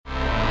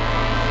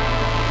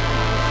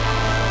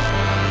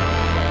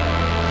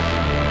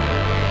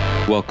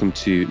Welcome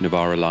to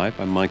Novara Live.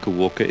 I'm Michael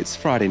Walker. It's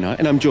Friday night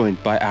and I'm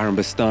joined by Aaron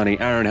Bastani.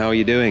 Aaron, how are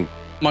you doing?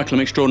 Michael,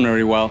 I'm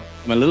extraordinarily well.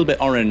 I'm a little bit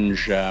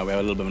orange. We have a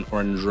little bit of an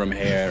orange room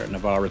here at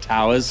Novara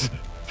Towers.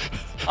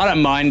 I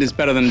don't mind. It's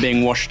better than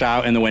being washed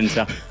out in the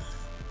winter.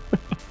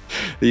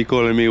 Are you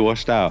calling me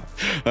washed out?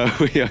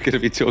 We are going to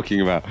be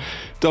talking about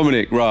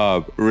Dominic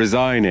Raab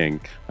resigning,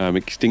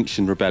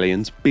 Extinction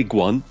Rebellion's big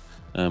one.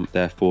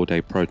 Their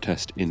 4-day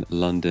protest in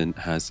London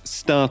has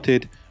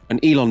started. And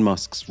Elon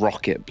Musk's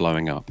rocket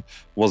blowing up.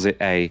 Was it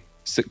a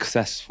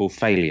successful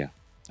failure,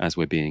 as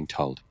we're being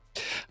told?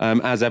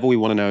 As ever, we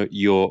want to know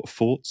your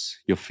thoughts,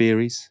 your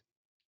theories.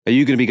 Are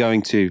you going to be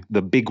going to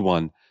the big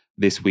one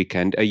this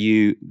weekend? Are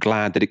you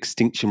glad that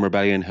Extinction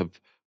Rebellion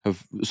have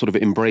sort of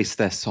embraced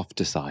their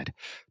softer side?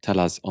 Tell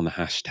us on the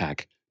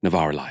hashtag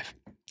Novara Live.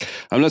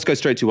 Let's go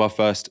straight to our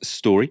first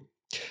story.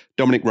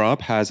 Dominic Raab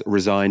has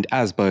resigned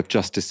as both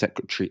Justice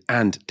Secretary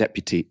and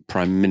Deputy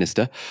Prime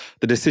Minister.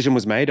 The decision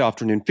was made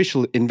after an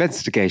official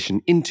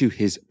investigation into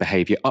his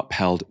behaviour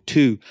upheld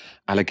 2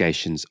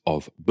 allegations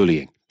of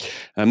bullying.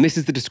 This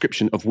is the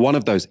description of one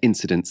of those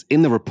incidents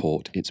in the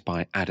report. It's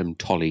by Adam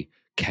Tolley,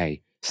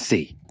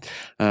 KC.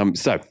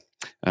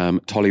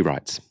 Tolley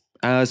writes,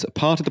 as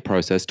part of the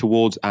process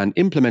towards an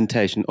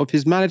implementation of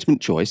his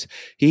management choice,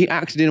 he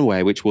acted in a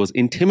way which was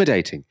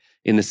intimidating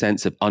in the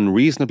sense of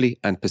unreasonably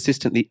and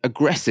persistently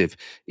aggressive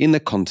in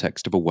the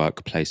context of a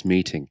workplace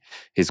meeting.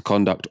 His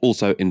conduct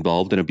also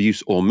involved an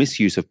abuse or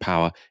misuse of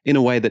power in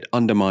a way that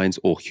undermines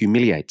or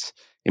humiliates.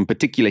 In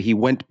particular, he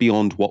went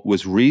beyond what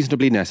was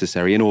reasonably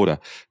necessary in order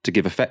to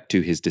give effect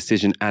to his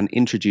decision and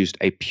introduced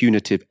a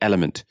punitive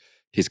element.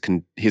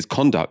 His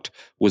conduct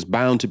was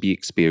bound to be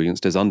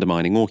experienced as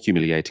undermining or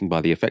humiliating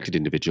by the affected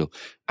individual,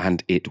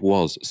 and it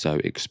was so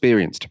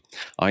experienced.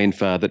 I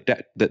infer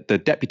that the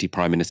Deputy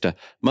Prime Minister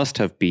must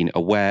have been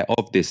aware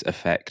of this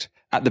effect.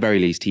 At the very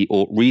least, he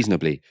ought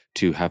reasonably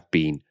to have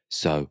been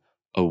so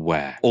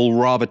aware. All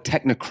rather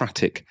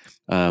technocratic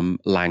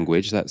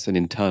language. That's an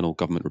internal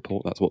government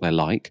report. That's what they're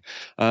like.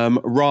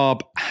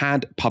 Raab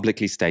had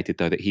publicly stated,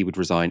 though, that he would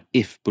resign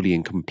if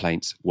bullying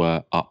complaints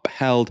were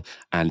upheld,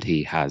 and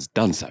he has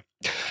done so.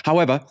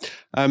 However,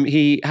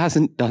 he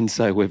hasn't done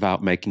so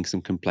without making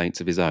some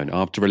complaints of his own.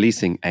 After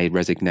releasing a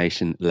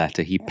resignation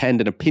letter, he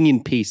penned an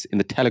opinion piece in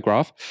The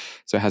Telegraph.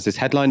 So it has this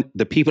headline,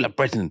 "The people of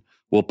Britain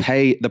will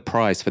pay the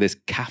price for this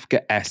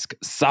Kafkaesque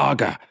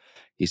saga."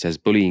 He says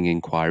bullying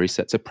inquiry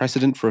sets a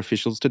precedent for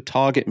officials to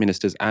target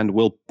ministers and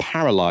will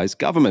paralyse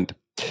government.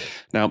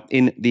 Now,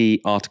 in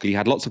the article, he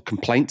had lots of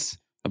complaints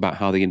about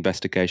how the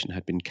investigation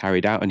had been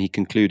carried out, and he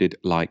concluded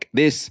like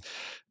this.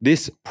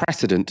 This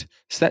precedent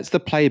sets the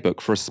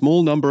playbook for a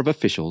small number of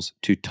officials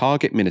to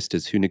target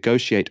ministers who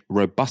negotiate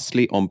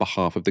robustly on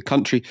behalf of the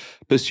country,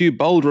 pursue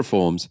bold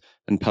reforms,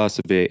 and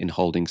persevere in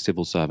holding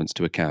civil servants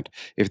to account.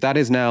 If that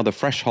is now the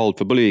threshold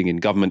for bullying in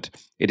government,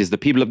 it is the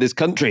people of this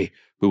country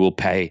who will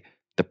pay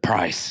the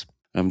price.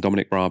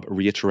 Dominic Raab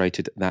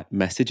reiterated that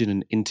message in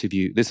an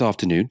interview this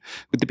afternoon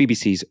with the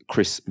BBC's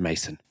Chris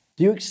Mason.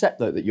 Do you accept,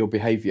 though, that your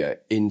behaviour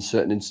in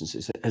certain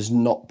instances has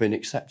not been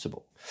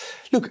acceptable?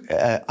 Look,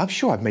 I'm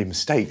sure I've made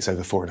mistakes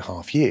over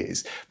 4.5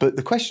 years, but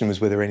the question was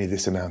whether any of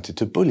this amounted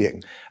to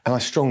bullying. And I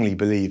strongly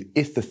believe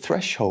if the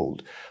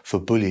threshold for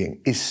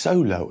bullying is so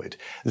lowered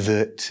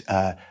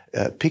that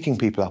picking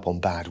people up on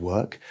bad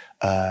work,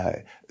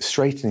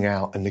 straightening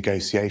out a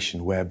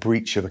negotiation where a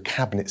breach of a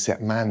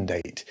cabinet-set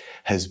mandate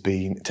has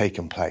been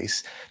taken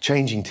place,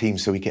 changing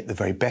teams so we get the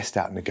very best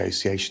out of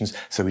negotiations,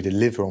 so we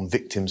deliver on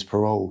victims'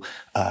 parole,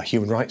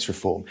 human rights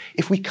reform.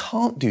 If we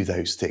can't do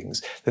those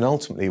things, then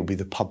ultimately it will be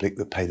the public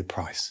that pay the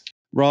price.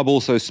 Raab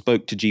also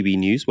spoke to GB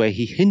News where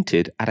he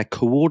hinted at a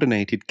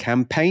coordinated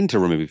campaign to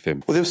remove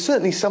him. Well, there was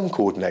certainly some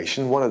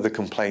coordination. One of the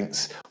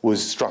complaints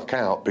was struck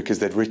out because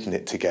they'd written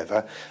it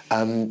together.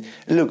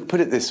 Look, put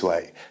it this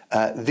way.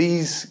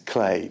 These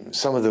claims,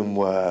 some of them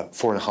were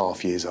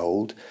 4.5 years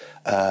old.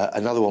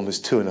 Another one was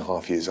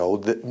 2.5 years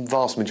old. The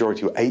vast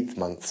majority were 8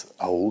 months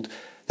old.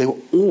 They were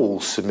all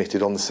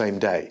submitted on the same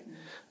day,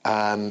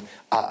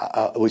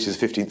 which is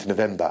 15th of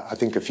November. I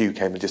think a few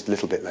came just a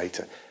little bit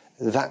later.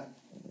 That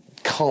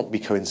can't be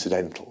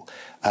coincidental,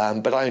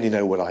 but I only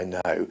know what I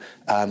know,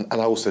 and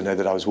I also know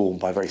that I was warned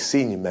by a very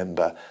senior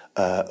member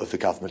of the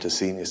government, a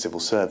senior civil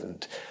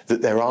servant,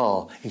 that there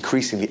are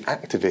increasingly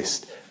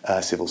activist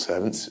civil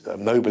servants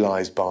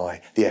mobilised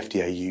by the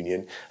FDA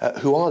union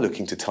who are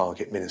looking to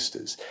target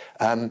ministers.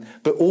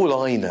 But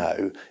all I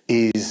know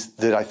is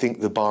that I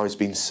think the bar has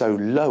been so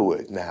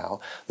lowered now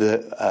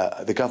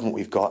that the government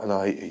we've got, and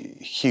I'm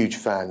a huge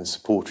fan and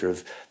supporter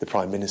of the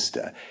Prime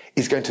Minister,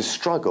 is going to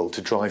struggle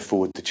to drive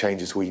forward the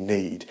changes we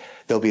need.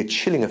 There'll be a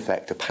chilling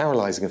effect, a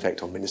paralysing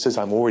effect on ministers.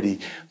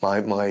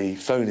 My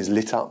phone is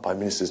lit up by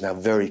ministers now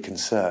very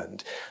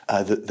concerned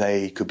that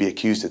they could be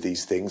accused of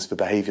these things for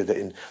behaviour that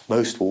in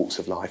most walks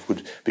of life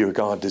would be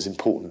regarded as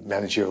important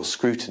managerial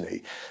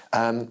scrutiny.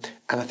 And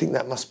I think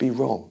that must be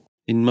wrong.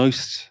 In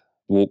most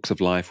walks of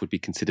life would be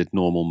considered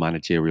normal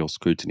managerial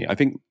scrutiny. I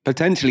think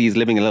potentially he's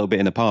living a little bit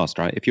in the past,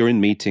 right? If you're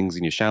in meetings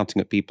and you're shouting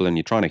at people and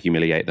you're trying to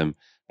humiliate them,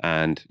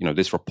 And,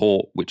 this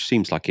report, which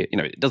seems like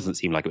it doesn't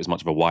seem like it was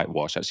much of a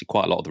whitewash. Actually,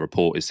 quite a lot of the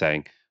report is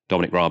saying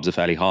Dominic Raab's a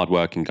fairly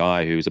hardworking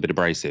guy who's a bit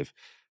abrasive.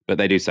 But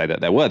they do say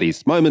that there were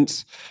these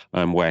moments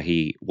where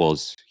he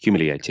was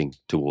humiliating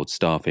towards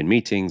staff in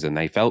meetings, and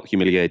they felt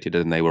humiliated,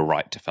 and they were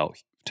right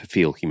to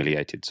feel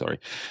humiliated. Sorry.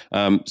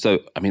 So,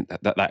 I mean,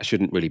 that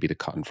shouldn't really be the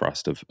cut and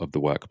thrust of the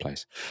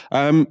workplace.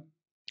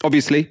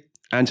 Obviously,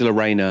 Angela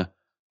Rayner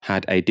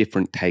had a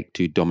different take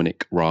to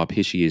Dominic Raab.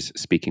 Here she is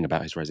speaking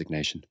about his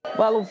resignation.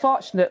 Well,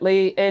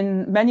 unfortunately,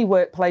 in many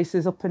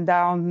workplaces up and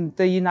down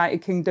the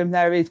United Kingdom,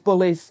 there is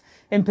bullies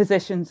in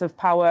positions of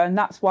power, and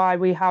that's why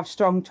we have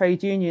strong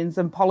trade unions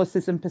and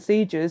policies and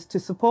procedures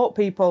to support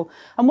people.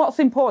 And what's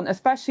important,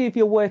 especially if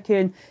you're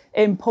working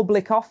in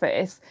public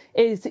office,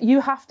 is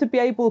you have to be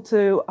able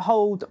to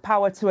hold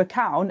power to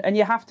account, and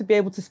you have to be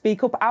able to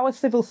speak up. Our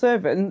civil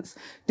servants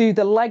do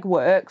the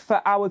legwork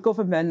for our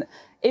government.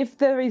 If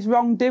there is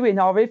wrongdoing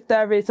or if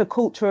there is a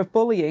culture of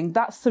bullying,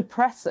 that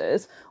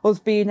suppresses us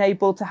being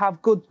able to have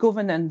good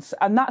governance.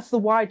 And that's the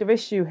wider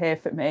issue here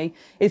for me,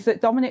 is that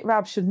Dominic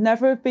Raab should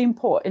never have been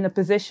put in a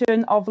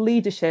position of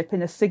leadership,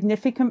 in a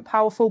significant,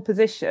 powerful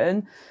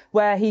position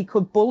where he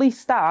could bully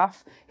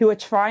staff who are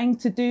trying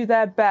to do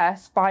their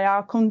best by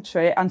our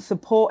country and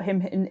support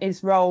him in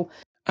his role.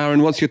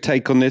 Aaron, what's your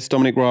take on this?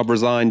 Dominic Raab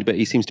resigned, but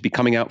he seems to be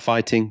coming out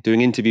fighting,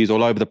 doing interviews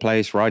all over the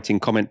place, writing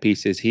comment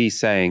pieces. He's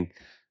saying,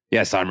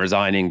 yes, I'm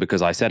resigning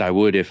because I said I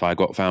would if I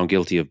got found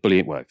guilty of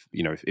bullying. Well,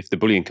 if the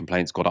bullying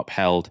complaints got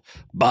upheld,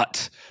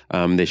 but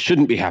this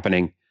shouldn't be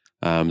happening.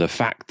 The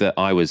fact that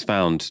I was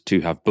found to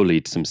have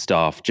bullied some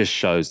staff just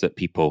shows that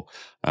people,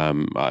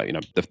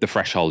 the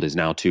threshold is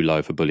now too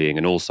low for bullying.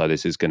 And also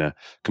this is going to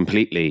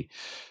completely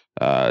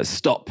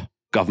stop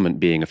government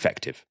being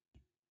effective.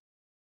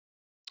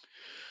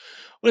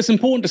 Well, it's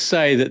important to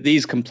say that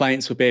these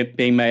complaints were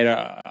being made,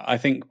 I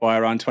think, by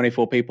around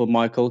 24 people,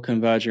 Michael,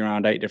 converging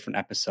around 8 different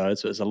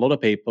episodes. So it's a lot of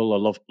people,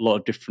 a lot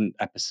of different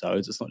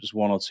episodes. It's not just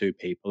 1 or 2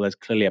 people. There's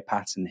clearly a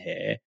pattern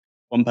here.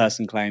 One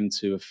person claimed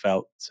to have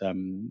felt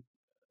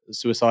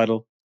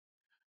suicidal.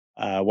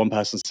 One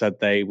person said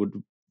they would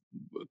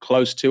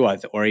close to,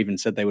 or even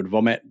said they would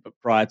vomit, but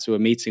prior to a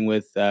meeting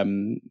with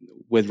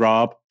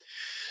Raab.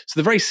 So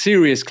they're very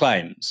serious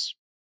claims.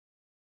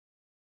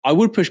 I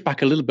would push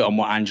back a little bit on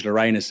what Angela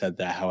Rayner said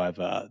there,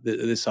 however,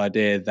 this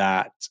idea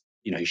that,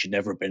 he should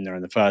never have been there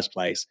in the first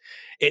place.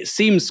 It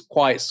seems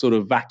quite sort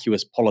of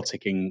vacuous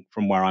politicking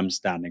from where I'm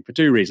standing for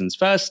 2 reasons.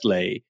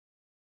 Firstly,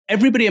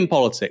 everybody in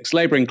politics,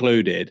 Labour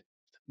included,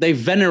 they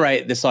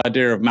venerate this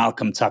idea of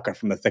Malcolm Tucker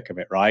from the thick of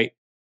it, right?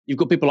 You've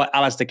got people like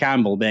Alistair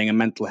Campbell being a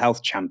mental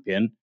health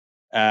champion.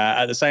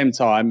 At the same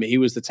time, he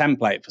was the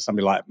template for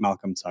somebody like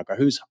Malcolm Tucker,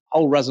 whose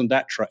whole raison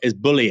d'etre is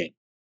bullying,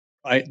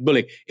 right?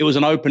 Bullying. It was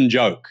an open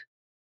joke.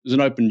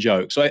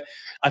 So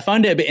I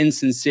find it a bit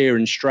insincere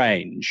and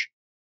strange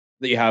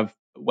that you have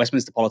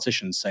Westminster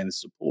politicians saying this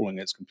is appalling,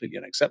 it's completely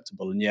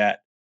unacceptable, and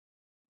yet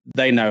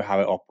they know how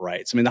it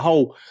operates. I mean, the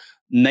whole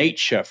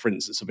nature, for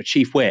instance, of a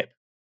chief whip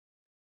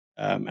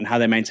and how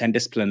they maintain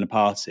discipline in the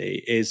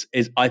party is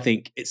I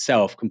think,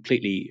 itself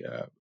completely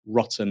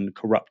rotten,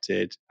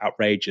 corrupted,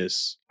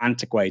 outrageous,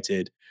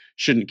 antiquated,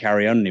 shouldn't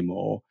carry on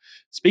anymore.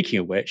 Speaking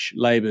of which,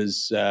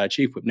 Labour's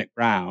chief whip, Nick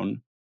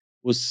Brown,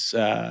 was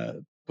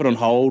put on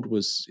hold,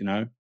 was,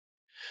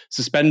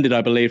 suspended,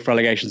 I believe, for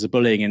allegations of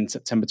bullying in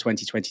September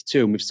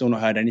 2022, and we've still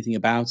not heard anything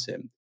about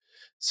him.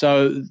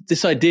 So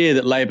this idea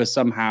that Labour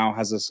somehow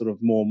has a sort of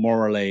more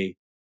morally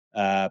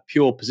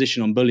pure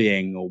position on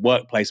bullying or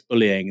workplace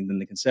bullying than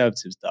the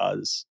Conservatives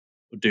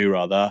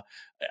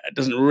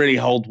doesn't really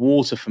hold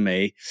water for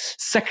me.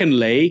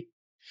 Secondly,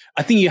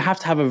 I think you have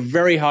to have a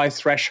very high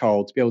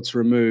threshold to be able to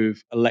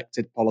remove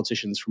elected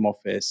politicians from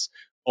office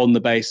on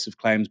the basis of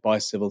claims by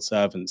civil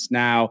servants.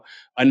 Now,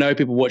 I know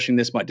people watching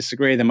this might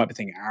disagree. They might be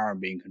thinking, I'm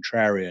being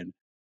contrarian.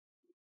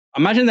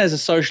 Imagine there's a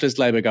socialist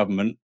Labour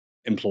government,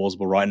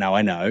 implausible right now,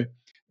 I know.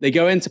 They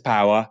go into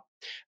power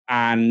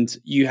and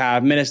you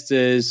have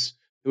ministers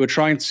who are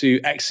trying to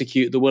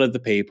execute the will of the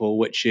people,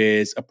 which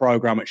is a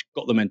program which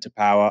got them into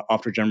power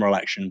after a general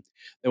election.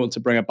 They want to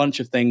bring a bunch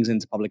of things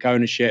into public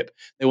ownership.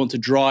 They want to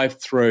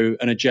drive through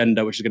an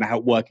agenda which is going to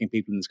help working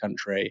people in this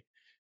country.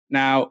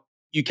 Now,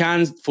 you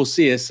can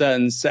foresee a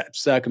certain set of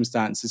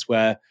circumstances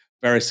where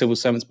various civil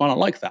servants might not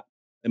like that.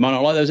 They might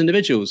not like those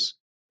individuals.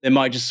 They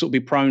might just sort of be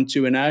prone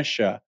to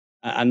inertia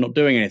and not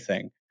doing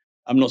anything.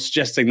 I'm not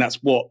suggesting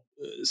that's what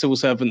civil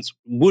servants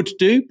would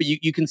do, but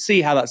you can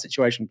see how that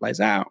situation plays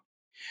out.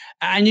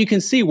 And you can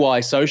see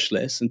why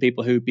socialists and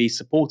people who would be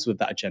supportive of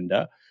that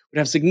agenda would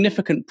have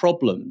significant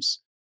problems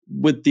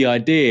with the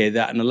idea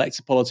that an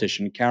elected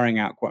politician carrying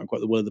out, quote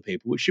unquote, the will of the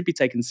people, which should be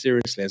taken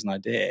seriously as an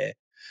idea,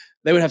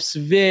 they would have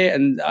severe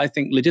and, I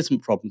think,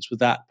 legitimate problems with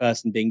that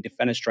person being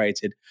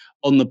defenestrated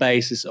on the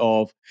basis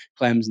of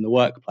claims in the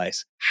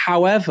workplace.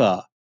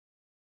 However,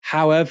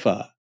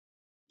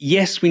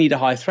 yes, we need a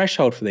high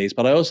threshold for these,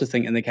 but I also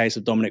think in the case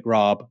of Dominic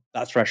Raab,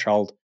 that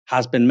threshold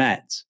has been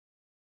met.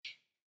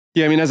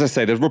 Yeah, I mean, as I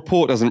say, the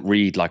report doesn't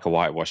read like a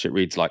whitewash. It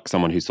reads like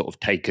someone who's sort of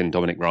taken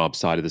Dominic Raab's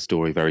side of the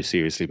story very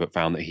seriously, but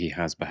found that he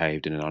has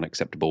behaved in an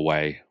unacceptable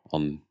way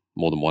on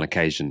more than one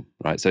occasion,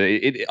 right? So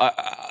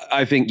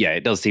I think, yeah,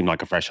 it does seem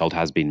like a threshold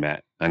has been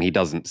met. And he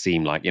doesn't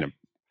seem like,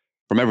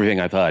 from everything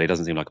I've heard, he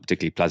doesn't seem like a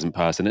particularly pleasant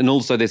person. And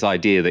also this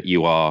idea that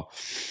you are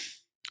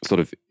sort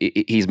of,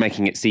 he's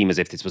making it seem as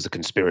if this was a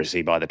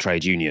conspiracy by the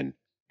trade union.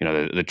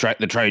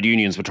 The trade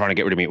unions were trying to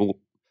get rid of me. Well,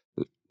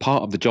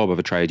 part of the job of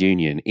a trade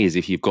union is,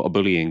 if you've got a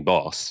bullying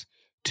boss,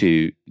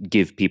 to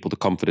give people the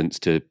confidence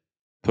to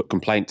put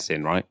complaints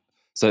in, right?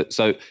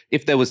 So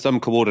if there was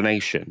some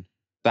coordination,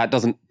 that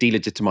doesn't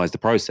delegitimize the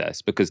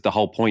process, because the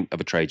whole point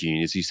of a trade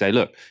union is you say,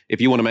 look,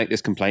 if you want to make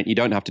this complaint, you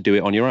don't have to do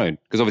it on your own.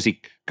 Because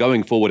obviously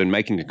going forward and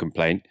making a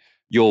complaint,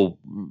 you're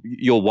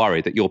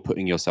worried that you're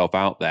putting yourself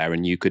out there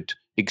and you could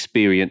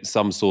experience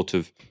some sort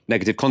of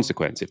negative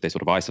consequence. If they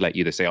sort of isolate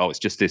you, they say, oh, it's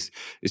just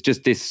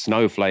this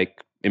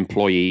snowflake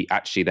employee,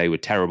 actually they were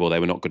terrible, they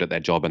were not good at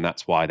their job, and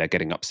that's why they're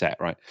getting upset,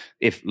 right?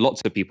 If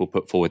lots of people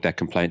put forward their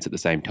complaints at the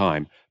same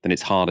time, then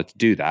it's harder to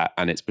do that,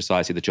 and it's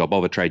precisely the job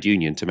of a trade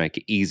union to make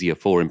it easier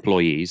for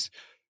employees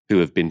who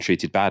have been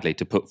treated badly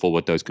to put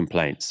forward those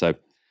complaints. So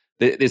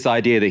this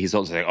idea that he's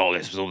sort of saying, oh,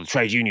 this was all the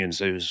trade unions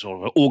who was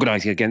sort of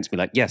organising against me,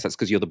 like, yes, that's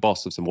because you're the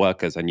boss of some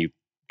workers and you've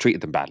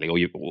treated them badly,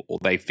 or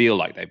they feel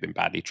like they've been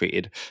badly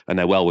treated, and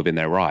they're well within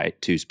their right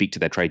to speak to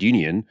their trade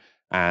union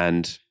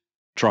and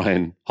try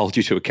and hold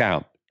you to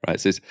account. Right,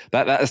 so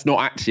that's not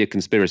actually a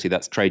conspiracy.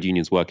 That's trade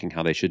unions working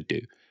how they should do,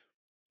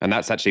 and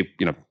that's actually,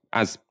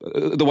 as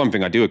the one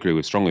thing I do agree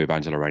with strongly with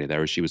Angela Rayner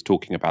there is she was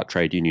talking about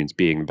trade unions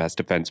being the best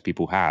defence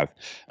people have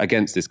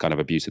against this kind of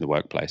abuse in the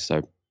workplace.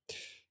 So,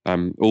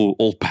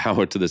 all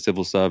power to the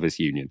civil service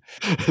union.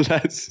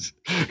 Let's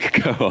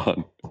go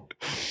on.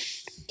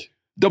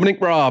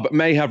 Dominic Raab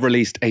may have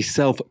released a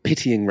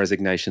self-pitying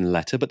resignation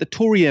letter, but the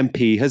Tory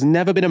MP has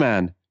never been a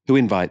man who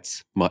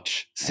invites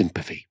much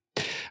sympathy.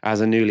 As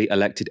a newly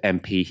elected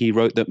MP, he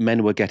wrote that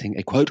men were getting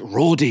a, quote,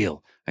 raw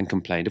deal, and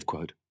complained of,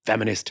 quote,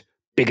 feminist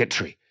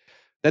bigotry.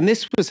 Then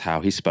this was how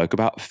he spoke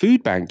about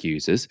food bank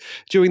users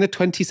during the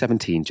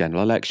 2017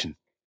 general election.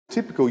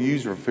 Typical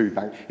user of food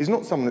bank is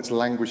not someone that's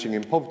languishing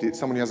in poverty, it's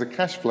someone who has a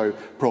cash flow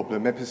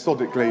problem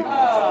episodically.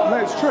 No,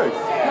 it's true.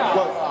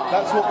 Well,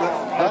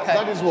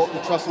 that is what the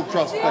Trussell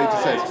Trust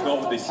data says. It's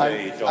not what they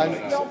say,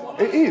 Dominic.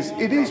 It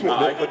is.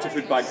 I go to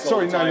food banks all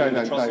the time.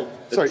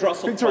 The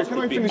Trussell Trust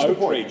would be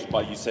outraged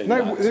by you saying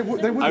that. No, they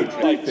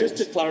wouldn't. Just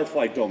to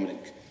clarify,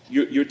 Dominic,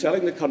 you're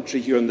telling the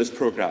country here in this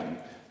programme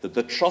that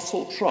the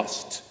Trussell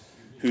Trust,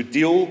 who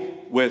deal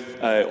with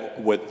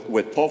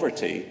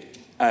poverty,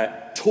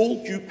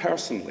 told you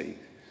personally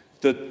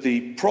that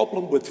the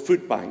problem with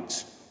food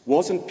banks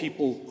wasn't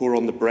people who are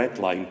on the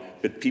breadline,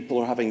 but people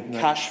who are having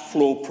cash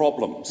flow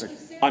problems.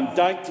 I'm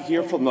dying to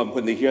hear from them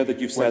when they hear that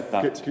you've said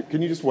that.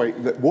 Can you just wait?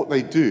 What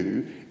they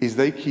do is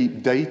they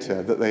keep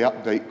data that they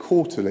update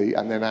quarterly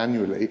and then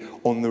annually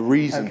on the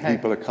reason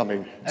people are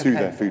coming to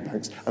their food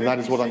banks. And that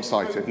is what I'm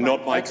citing.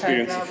 Not my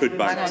experience of food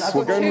banks.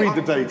 Well, go and read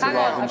the data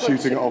rather than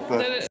shooting it off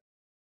the...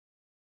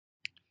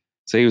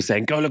 So he was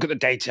saying, go look at the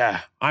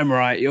data. I'm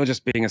right. You're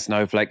just being a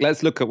snowflake.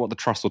 Let's look at what the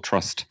Trussell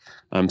Trust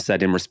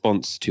said in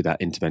response to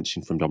that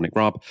intervention from Dominic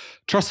Raab.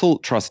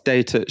 Trussell Trust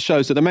data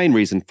shows that the main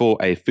reason for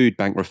a food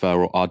bank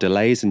referral are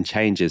delays and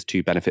changes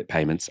to benefit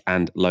payments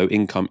and low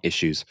income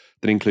issues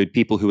that include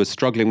people who are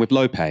struggling with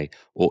low pay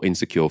or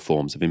insecure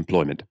forms of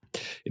employment.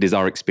 It is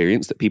our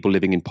experience that people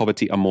living in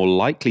poverty are more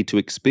likely to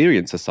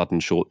experience a sudden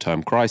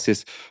short-term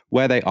crisis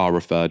where they are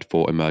referred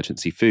for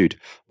emergency food,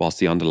 whilst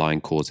the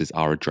underlying causes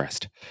are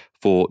addressed.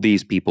 For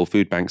these people,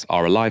 food banks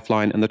are a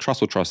lifeline, and the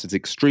Trussell Trust is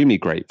extremely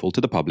grateful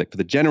to the public for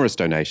the generous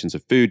donations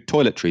of food,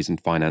 toiletries and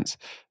finance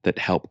that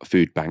help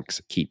food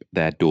banks keep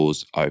their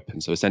doors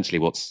open. So essentially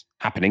what's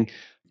happening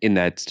in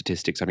their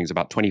statistics, I think it's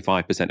about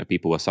 25% of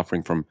people are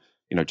suffering from,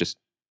 just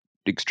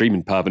extreme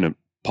and permanent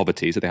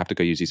poverty, so they have to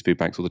go use these food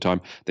banks all the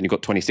time. Then you've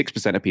got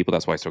 26% of people,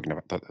 that's why he's talking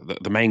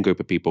about the main group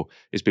of people,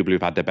 is people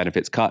who've had their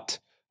benefits cut.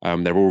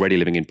 They're already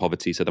living in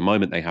poverty, so the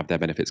moment they have their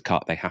benefits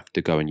cut, they have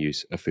to go and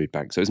use a food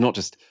bank. So it's not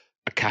just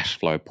a cash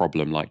flow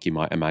problem like you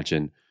might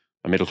imagine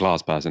a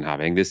middle-class person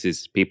having. This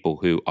is people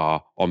who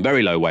are on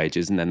very low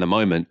wages, and then the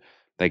moment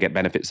they get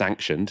benefit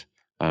sanctioned,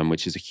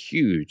 which is a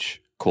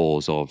huge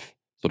cause of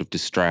sort of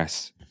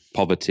distress,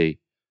 poverty,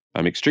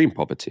 extreme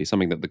poverty,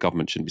 something that the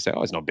government shouldn't be saying,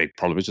 oh, it's not a big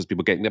problem, it's just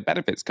people getting their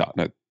benefits cut.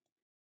 No,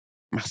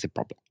 massive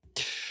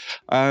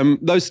problem.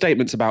 Those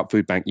statements about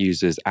food bank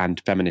users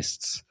and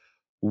feminists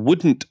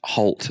wouldn't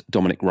halt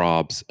Dominic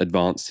Raab's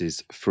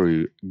advances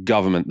through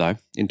government, though.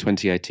 In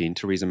 2018,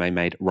 Theresa May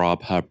made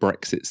Raab her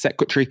Brexit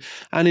secretary,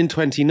 and in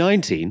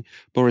 2019,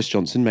 Boris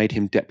Johnson made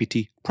him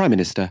deputy prime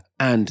minister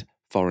and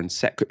foreign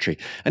secretary.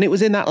 And it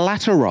was in that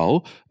latter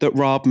role that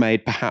Raab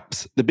made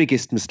perhaps the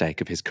biggest mistake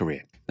of his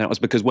career. That was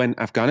because when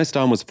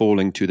Afghanistan was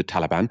falling to the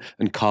Taliban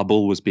and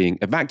Kabul was being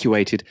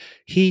evacuated,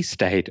 he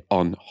stayed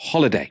on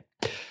holiday.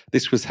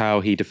 This was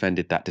how he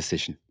defended that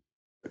decision.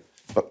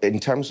 But in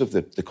terms of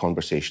the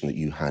conversation that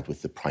you had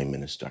with the Prime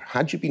Minister,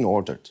 had you been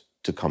ordered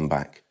to come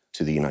back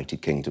to the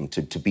United Kingdom,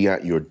 to be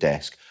at your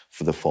desk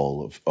for the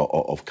fall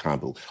of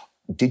Kabul.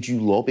 Did you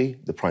lobby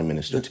the Prime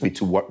Minister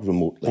to work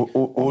remotely?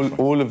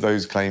 All of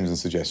those claims and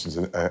suggestions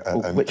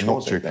are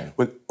not true.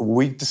 Well,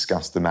 we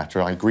discussed the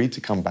matter. I agreed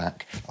to come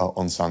back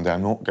on Sunday.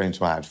 I'm not going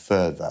to add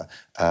further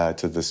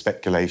to the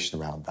speculation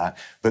around that.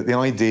 But the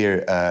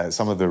idea,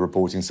 some of the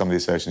reporting, some of the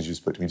assertions you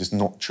just put to me, just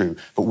not true.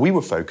 But we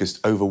were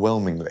focused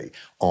overwhelmingly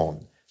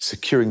on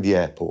securing the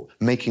airport,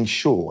 making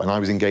sure, and I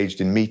was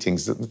engaged in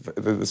meetings,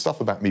 the stuff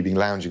about me being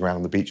lounging around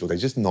on the beach all day,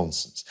 just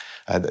nonsense.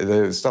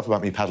 The stuff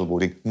about me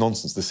paddleboarding,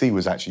 nonsense. The sea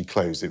was actually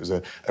closed. It was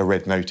a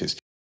red notice.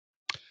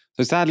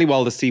 So sadly,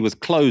 while the sea was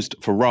closed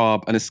for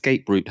Raab, an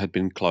escape route had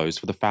been closed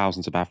for the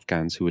thousands of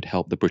Afghans who had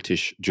helped the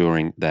British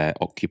during their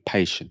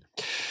occupation.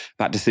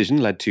 That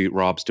decision led to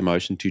Raab's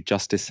demotion to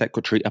Justice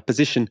Secretary, a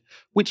position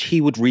which he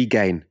would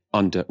regain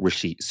under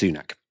Rishi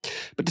Sunak.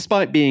 But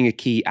despite being a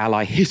key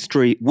ally,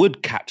 history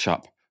would catch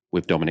up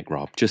with Dominic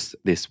Raab. Just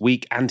this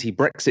week,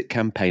 anti-Brexit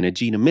campaigner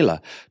Gina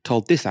Miller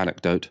told this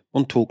anecdote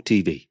on Talk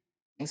TV.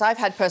 So I've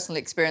had personal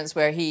experience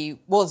where he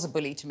was a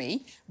bully to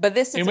me, but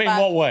this is in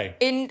what way?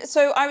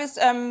 So I was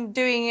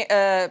doing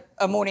a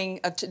morning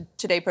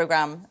Today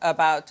programme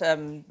about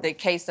the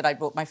case that I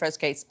brought, my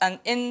first case, and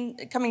in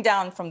coming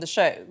down from the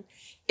show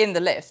in the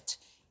lift,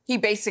 he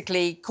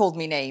basically called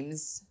me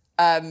names.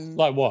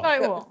 Like what?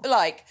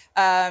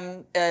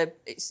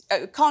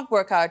 Can't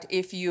work out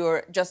if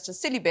you're just a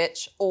silly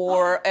bitch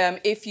or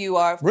if you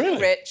are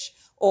really? rich.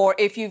 Or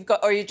if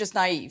or you're just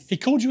naive. He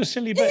called you a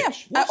silly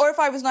bitch? Yeah. Or if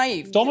I was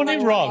naive.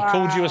 Dominic Raab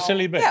called you a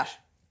silly bitch? Yeah.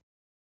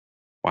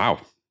 Wow.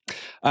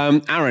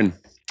 Aaron,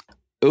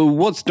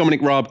 what's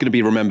Dominic Raab going to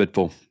be remembered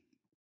for?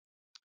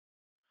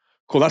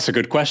 Cool, that's a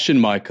good question,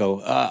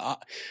 Michael.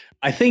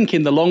 I think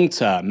in the long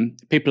term,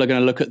 people are going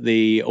to look at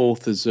the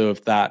authors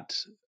of that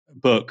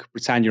book,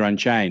 Britannia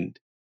Unchained.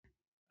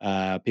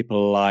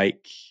 People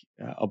like,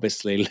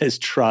 obviously, Liz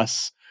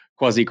Truss,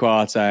 Kwasi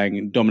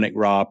Kwarteng, Dominic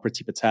Raab,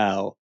 Priti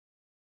Patel,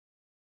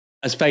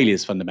 as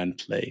failures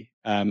fundamentally,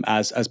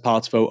 as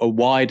part of a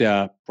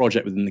wider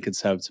project within the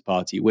Conservative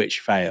Party,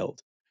 which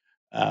failed,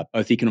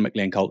 both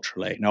economically and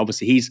culturally. Now,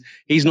 obviously,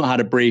 he's not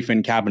had a brief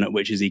in cabinet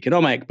which is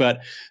economic,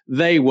 but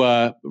they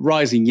were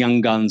rising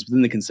young guns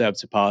within the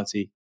Conservative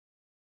Party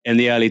in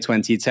the early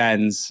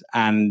 2010s,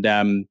 and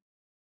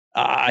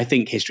I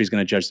think history is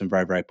going to judge them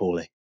very, very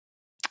poorly.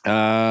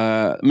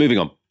 Moving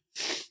on.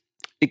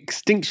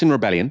 Extinction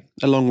Rebellion,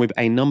 along with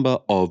a number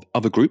of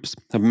other groups,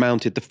 have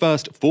mounted the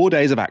first 4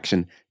 days of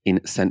action in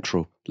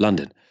central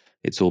London.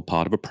 It's all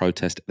part of a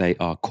protest they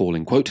are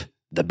calling, quote,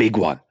 the big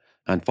one,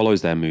 and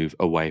follows their move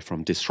away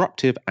from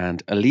disruptive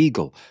and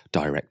illegal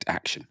direct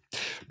action.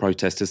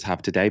 Protesters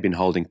have today been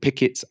holding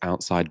pickets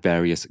outside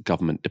various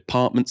government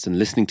departments and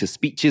listening to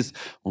speeches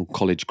on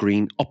College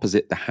Green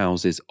opposite the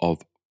Houses of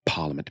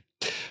Parliament.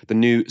 The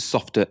new,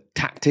 softer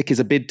tactic is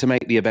a bid to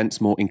make the events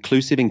more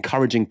inclusive,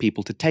 encouraging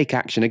people to take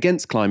action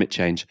against climate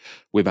change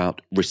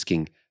without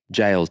risking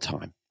jail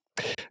time.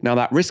 Now,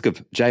 that risk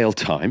of jail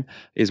time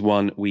is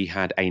one we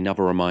had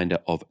another reminder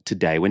of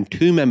today when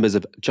two members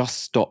of Just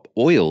Stop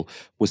Oil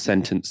were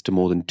sentenced to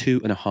more than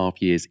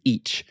 2.5 years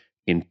each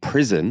in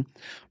prison.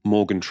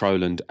 Morgan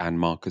Troland and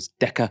Marcus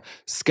Decker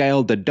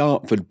scaled the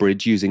Dartford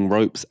Bridge using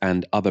ropes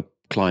and other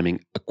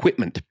climbing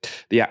equipment.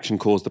 The action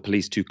caused the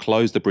police to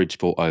close the bridge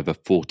for over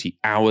 40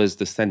 hours.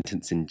 The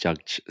sentencing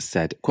judge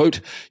said, quote,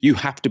 you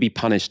have to be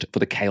punished for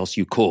the chaos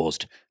you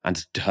caused and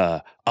to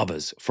deter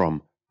others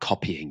from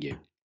copying you.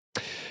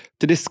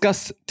 To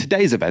discuss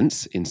today's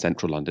events in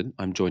central London,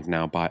 I'm joined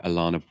now by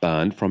Alana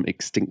Byrne from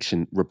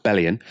Extinction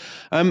Rebellion.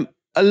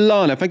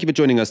 Alana, thank you for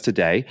joining us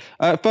today.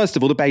 First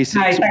of all, the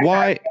basics.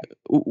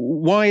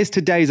 Why is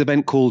today's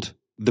event called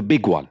the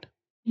big one?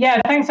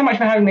 Yeah, thanks so much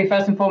for having me,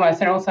 first and foremost.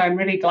 And also, I'm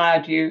really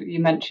glad you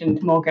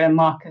mentioned Morgan and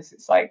Marcus.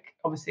 It's like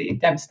obviously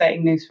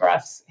devastating news for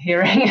us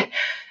hearing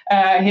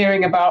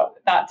about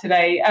that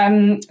today.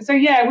 So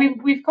yeah,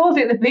 we've called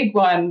it the big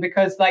one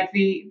because like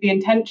the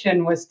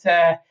intention was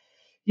to,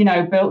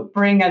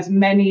 bring as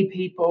many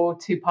people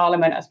to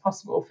Parliament as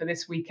possible for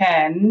this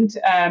weekend.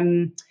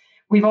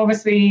 We've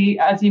obviously,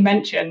 as you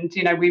mentioned,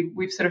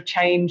 we've sort of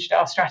changed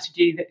our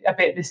strategy a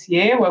bit this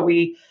year, where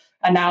we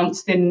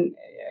announced in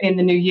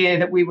the new year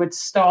that we would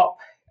stop,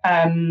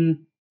 pissing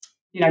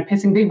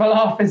people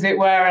off, as it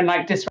were, and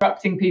like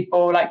disrupting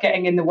people, like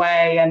getting in the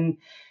way, and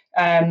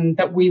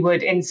that we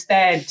would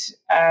instead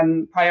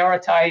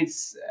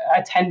prioritize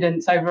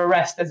attendance over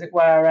arrest, as it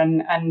were,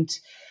 and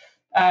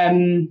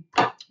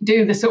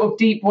do the sort of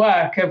deep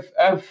work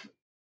of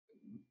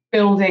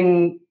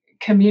building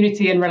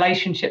community and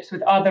relationships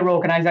with other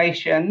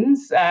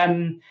organizations.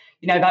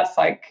 That's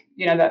like,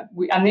 that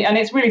we, and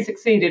it's really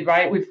succeeded,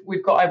 right?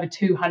 We've got over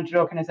 200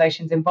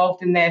 organizations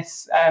involved in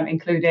this,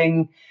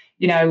 including,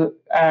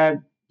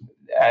 Greenpeace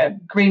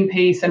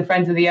and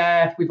Friends of the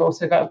Earth. We've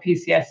also got a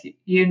PCS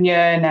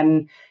union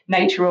and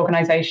nature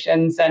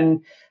organizations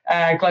and,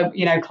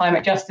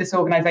 climate justice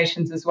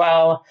organizations as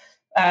well.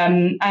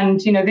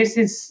 This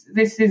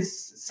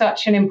is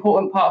such an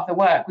important part of the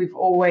work. We've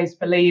always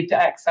believed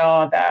at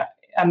XR that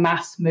a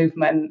mass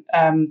movement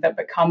that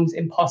becomes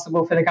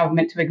impossible for the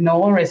government to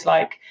ignore is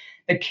like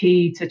the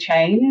key to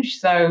change.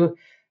 So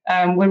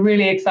we're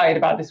really excited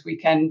about this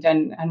weekend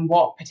and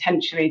what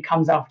potentially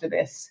comes after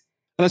this.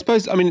 And I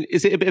suppose, I mean,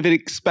 is it a bit of an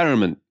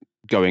experiment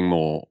going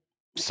more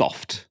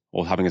soft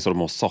or having a sort of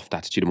more soft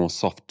attitude, a more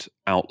soft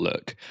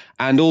outlook?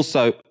 And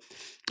also,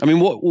 I mean,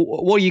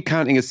 what are you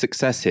counting as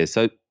success here?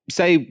 So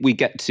say we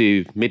get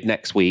to mid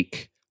next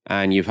week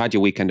and you've had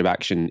your weekend of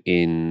action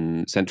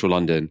in central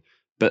London,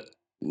 but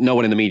no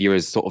one in the media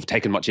has sort of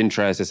taken much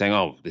interest. They're saying,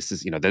 oh, this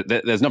is,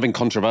 there's nothing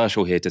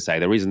controversial here to say.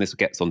 The reason this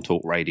gets on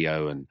Talk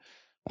Radio and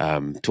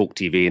Talk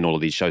TV and all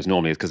of these shows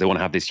normally is because they want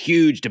to have this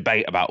huge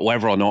debate about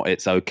whether or not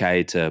it's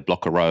okay to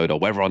block a road or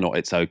whether or not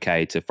it's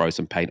okay to throw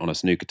some paint on a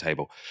snooker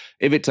table.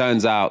 If it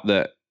turns out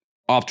that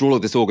after all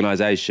of this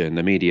organisation,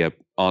 the media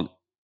aren't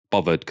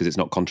bothered because it's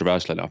not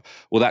controversial enough,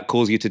 will that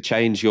cause you to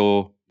change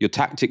your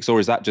tactics, or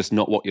is that just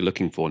not what you're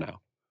looking for now?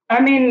 I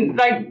mean,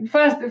 like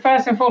first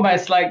and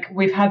foremost, like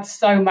we've had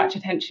so much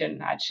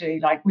attention. Actually,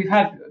 like we've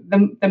had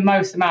the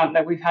most amount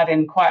that we've had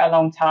in quite a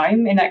long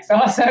time in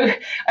XR. So,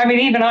 I mean,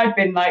 even I've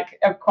been like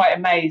quite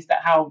amazed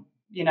at how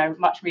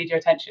much media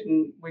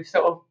attention we've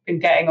sort of been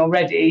getting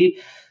already.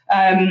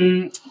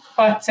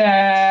 But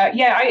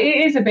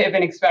it is a bit of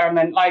an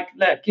experiment. Like,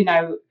 look,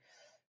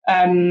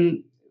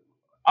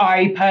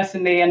 I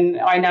personally, and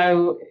I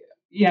know,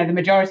 the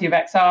majority of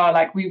XR,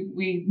 like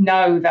we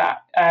know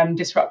that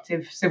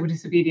disruptive civil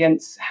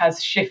disobedience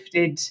has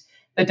shifted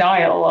the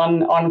dial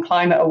on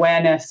climate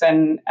awareness,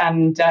 and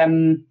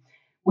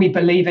we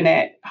believe in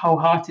it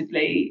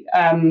wholeheartedly.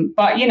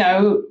 But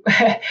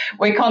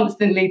we're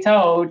constantly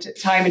told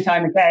time and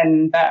time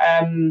again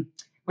that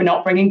we're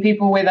not bringing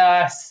people with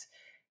us.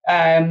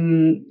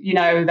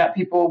 That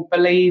people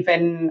believe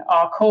in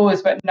our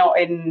cause but not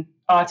in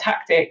our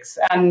tactics,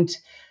 and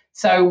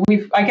so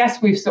I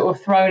guess we've sort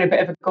of thrown a bit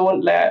of a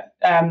gauntlet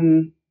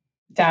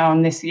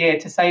down this year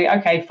to say,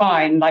 okay,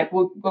 fine, like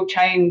we'll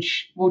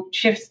change, we'll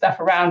shift stuff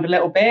around a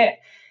little bit.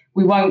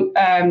 We won't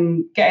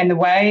get in the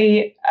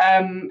way,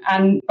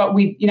 but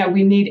we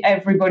need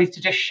everybody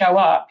to just show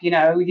up. You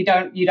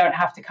don't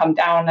have to come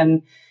down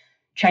and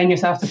chain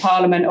yourself to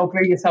Parliament or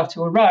glue yourself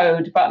to a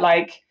road, but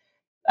like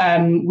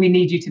we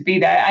need you to be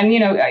there. And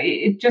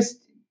it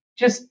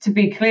just to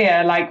be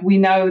clear, like we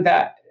know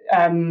that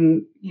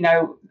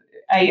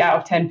 8 out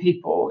of 10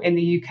 people in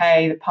the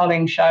UK, the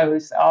polling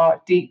shows, are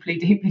deeply,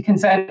 deeply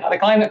concerned about the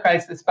climate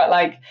crisis. But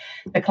like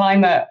the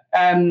climate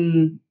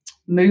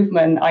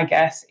movement, I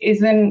guess,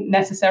 isn't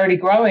necessarily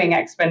growing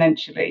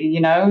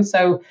exponentially,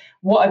 So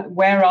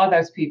where are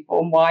those people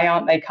and why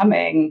aren't they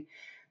coming?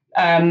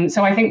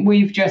 So I think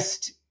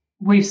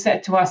we've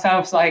said to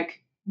ourselves,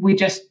 like,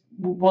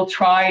 we'll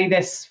try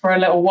this for a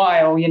little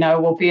while,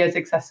 we'll be as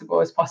accessible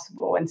as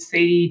possible and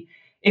see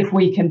if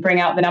we can bring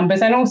out the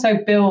numbers and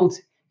also build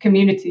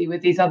community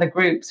with these other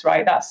groups,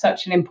 right? That's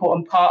such an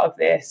important part of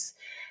this.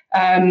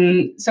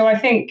 So I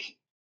think,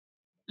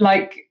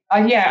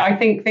 I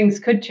think things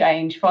could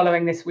change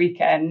following this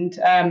weekend.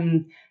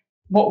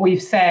 What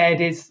we've said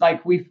is,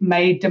 like, we've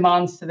made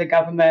demands to the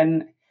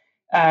government.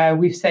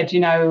 We've said,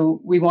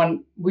 what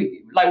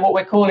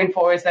we're calling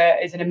for is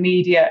an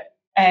immediate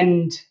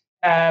end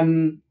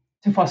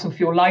to fossil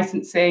fuel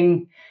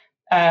licensing,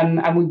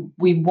 and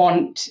we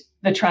want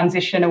the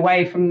transition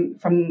away from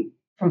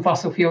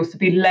fossil fuels to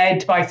be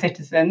led by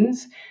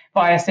citizens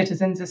via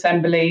citizens'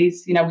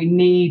 assemblies. We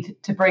need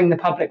to bring the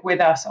public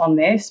with us on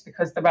this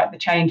because the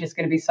change is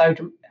going to be so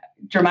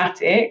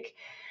dramatic.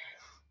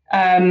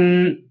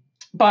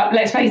 But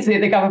let's face it,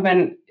 the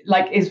government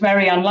is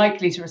very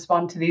unlikely to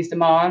respond to these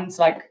demands.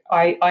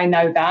 I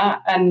know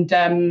that.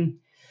 And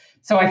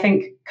so I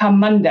think come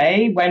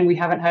Monday, when we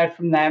haven't heard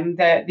from them,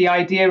 the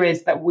idea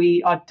is that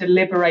we are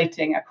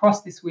deliberating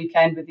across this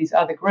weekend with these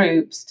other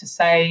groups to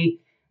say,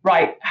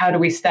 right, how do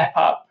we step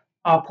up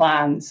our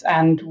plans?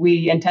 And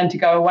we intend to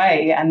go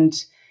away and,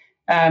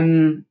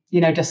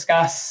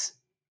 discuss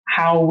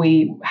how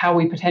we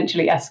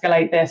potentially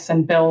escalate this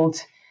and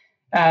build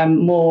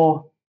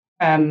more.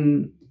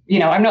 I'm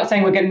not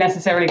saying we're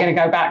necessarily going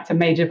to go back to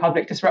major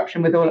public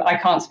disruption with all. I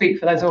can't speak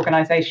for those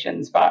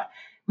organisations, but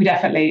we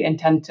definitely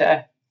intend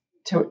to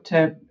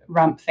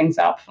ramp things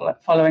up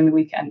following the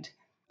weekend.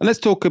 And let's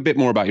talk a bit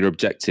more about your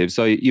objectives.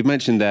 So you've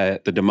mentioned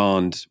there the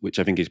demand, which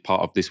I think is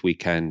part of this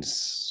weekend's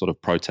sort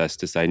of protest,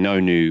 to say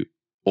no new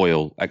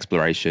oil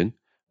exploration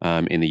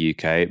in the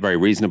UK. Very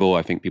reasonable.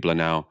 I think people are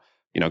now,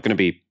 going to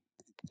be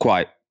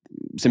quite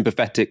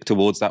sympathetic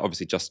towards that.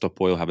 Obviously, Just Stop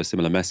Oil have a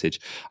similar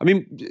message. I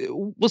mean,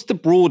 what's the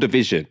broader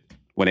vision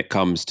when it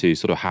comes to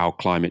sort of how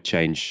climate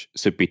change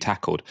should be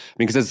tackled? I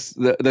mean, because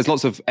there's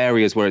lots of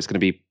areas where it's going to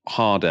be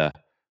harder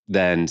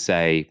than,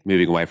 say,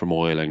 moving away from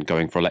oil and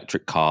going for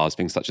electric cars,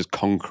 things such as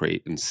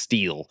concrete and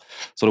steel.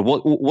 Sort of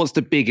what's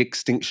the big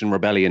Extinction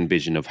Rebellion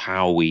vision of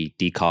how we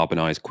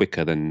decarbonise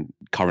quicker than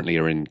currently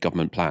are in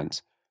government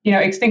plans?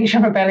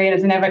 Extinction Rebellion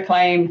has never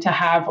claimed to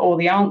have all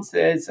the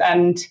answers.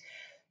 And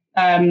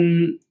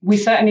we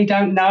certainly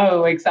don't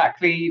know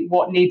exactly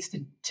what needs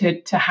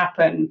to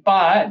happen.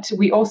 But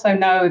we also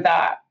know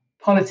that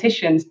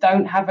politicians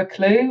don't have a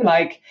clue.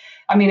 Like,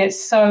 I mean, it's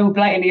so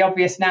blatantly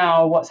obvious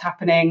now what's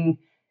happening,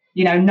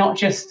 you know, not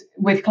just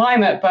with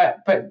climate,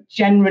 but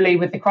generally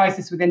with the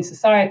crisis within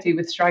society,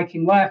 with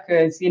striking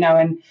workers, you know,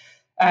 and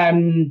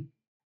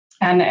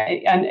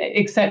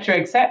et cetera,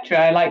 et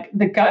cetera. Like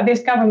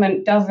this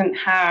government doesn't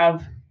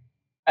have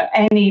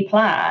any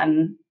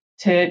plan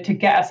to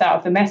get us out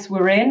of the mess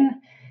we're in.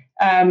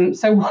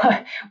 So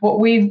what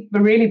we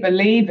really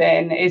believe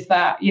in is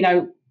that, you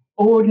know,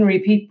 ordinary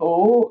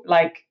people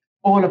like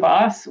all of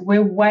us,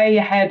 we're way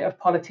ahead of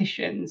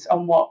politicians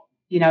on what,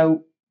 you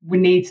know,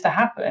 needs to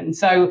happen.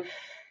 So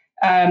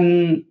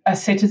a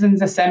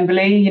citizens'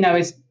 assembly, you know,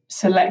 is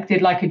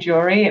selected like a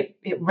jury.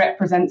 It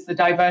represents the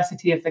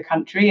diversity of the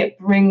country. It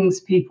brings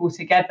people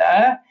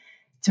together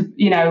to,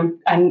 you know,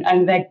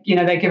 and they're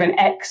given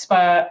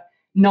expert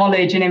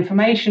knowledge and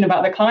information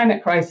about the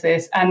climate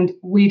crisis, and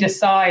we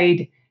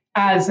decide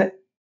as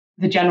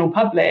the general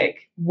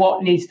public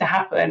what needs to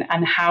happen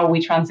and how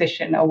we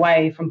transition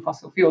away from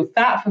fossil fuels.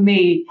 That for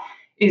me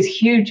is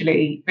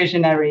hugely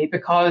visionary,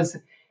 because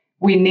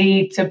we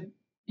need to,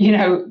 you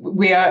know,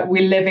 we're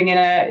living in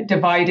a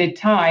divided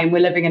time, we're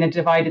living in a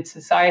divided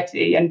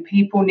society, and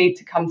people need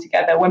to come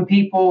together. When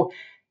people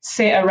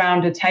sit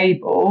around a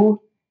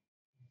table,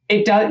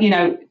 it does, you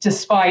know,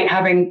 despite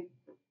having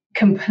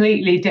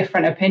completely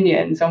different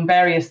opinions on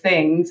various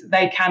things,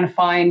 they can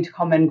find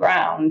common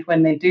ground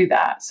when they do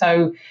that.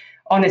 So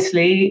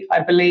honestly, I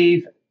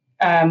believe,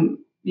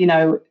 you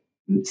know,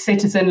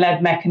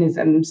 citizen-led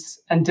mechanisms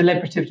and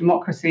deliberative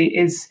democracy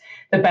is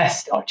the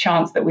best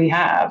chance that we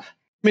have.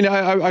 I mean,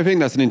 I think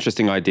that's an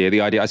interesting idea.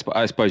 The idea,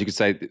 I suppose you could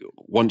say,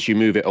 once you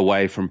move it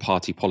away from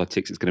party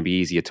politics, it's going to be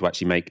easier to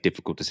actually make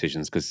difficult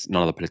decisions, because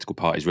none of the political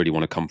parties really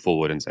want to come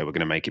forward and say, we're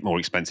going to make it more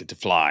expensive to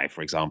fly,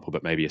 for example,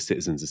 but maybe a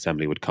citizens'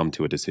 assembly would come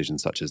to a decision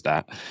such as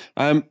that.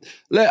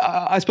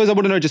 I suppose I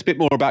want to know just a bit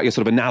more about your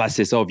sort of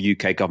analysis of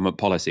UK government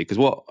policy, because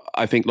what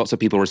I think lots of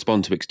people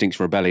respond to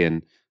Extinction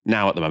Rebellion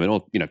now at the moment,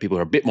 or, you know, people who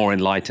are a bit more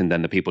enlightened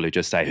than the people who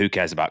just say, who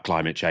cares about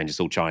climate change, it's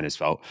all China's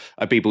fault,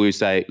 are people who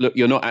say, look,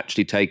 you're not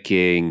actually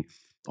taking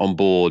on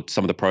board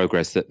some of the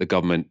progress that the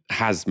government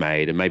has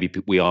made, and maybe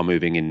we are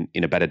moving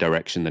in a better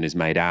direction than is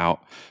made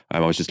out.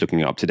 I was just looking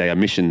it up today.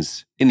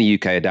 Emissions in the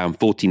UK are down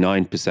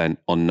 49%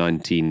 on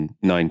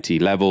 1990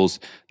 levels.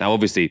 Now,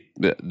 obviously,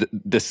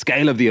 the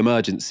scale of the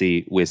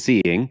emergency we're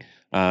seeing,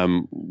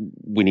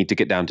 we need to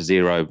get down to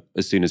zero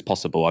as soon as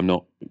possible. I'm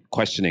not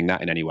questioning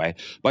that in any way.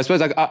 But I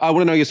suppose I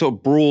want to know your sort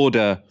of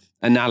broader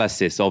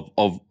analysis of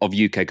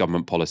UK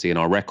government policy and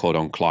our record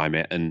on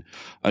climate, and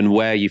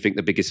where you think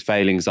the biggest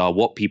failings are,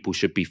 what people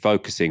should be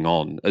focusing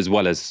on, as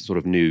well as sort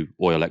of new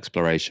oil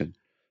exploration.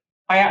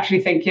 I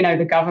actually think, you know,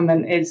 the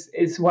government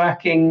is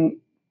working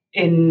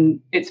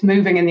it's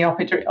moving in the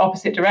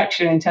opposite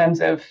direction in terms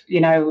of,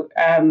 you know,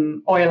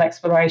 oil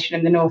exploration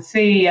in the North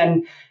Sea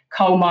and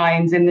coal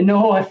mines in the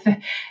north.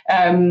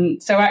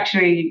 So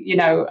actually, you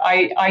know,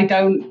 I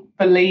don't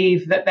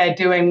believe that they're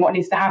doing what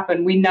needs to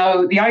happen. We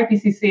know the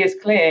IPCC is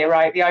clear,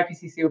 right? The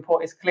IPCC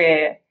report is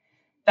clear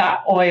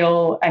that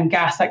oil and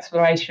gas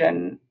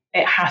exploration,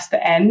 it has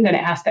to end, and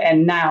it has to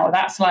end now.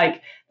 That's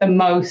like the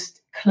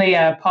most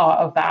clear part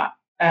of that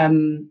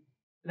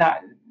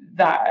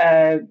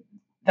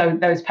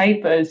those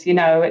papers. You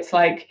know, it's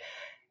like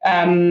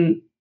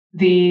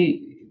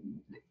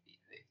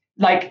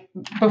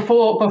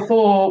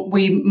before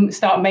we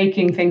start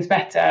making things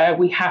better,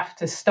 we have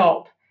to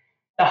stop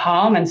the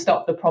harm and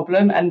stop the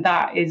problem, and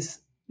that is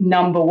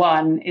number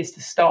one, is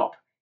to stop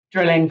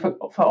drilling for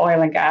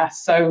oil and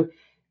gas. So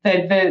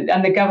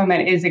the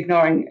government is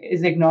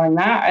ignoring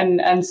that,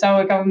 and so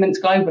are governments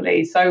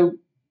globally. So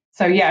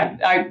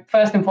yeah,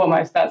 first and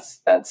foremost,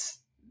 that's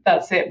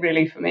it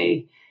really for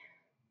me.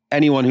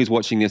 Anyone who's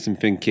watching this and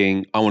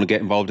thinking, I want to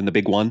get involved in the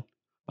big one,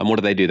 and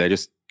what do? They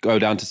just go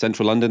down to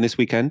central London this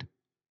weekend?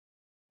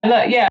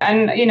 Look, yeah,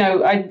 and you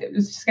know, I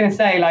was just going to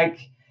say, like,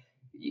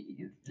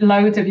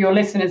 loads of your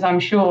listeners, I'm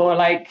sure,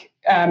 like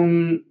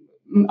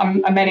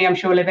many, I'm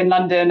sure, live in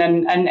London,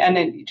 and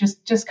it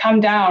just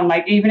come down.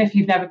 Like, even if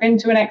you've never been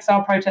to an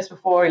XR protest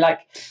before, like,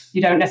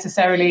 you don't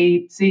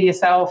necessarily see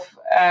yourself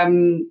as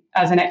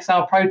an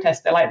XR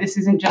protester. Like, this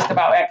isn't just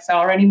about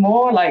XR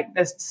anymore. Like,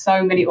 there's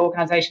so many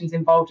organizations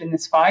involved in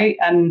this fight,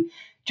 and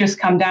just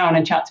come down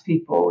and chat to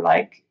people.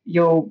 Like,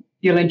 you'll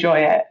enjoy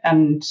it,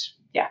 and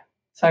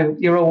so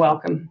you're all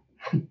welcome.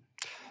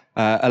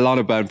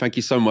 Alana Byrne, thank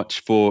you so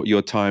much for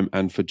your time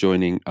and for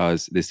joining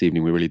us this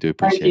evening. We really do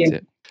appreciate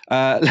it.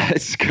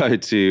 Let's go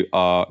to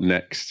our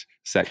next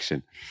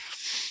section.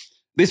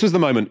 This was the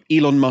moment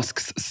Elon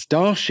Musk's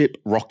Starship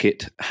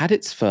rocket had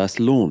its first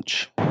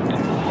launch.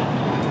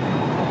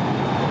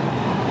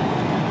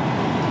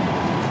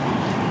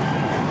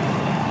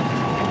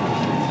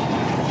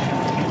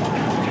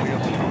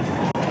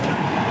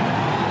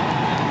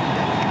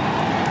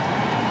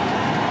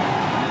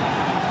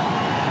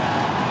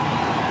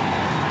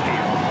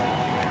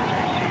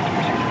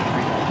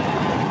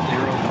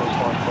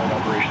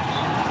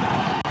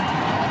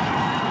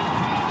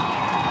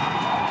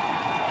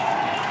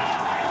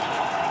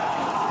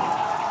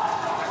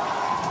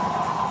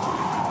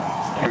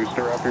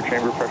 booster after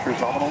chamber pressure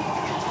is nominal.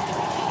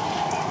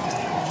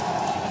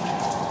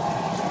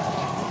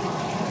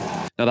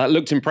 Now that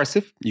looked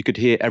impressive. You could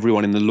hear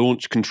everyone in the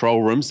launch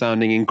control room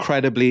sounding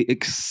incredibly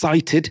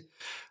excited.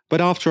 But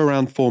after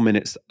around 4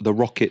 minutes, the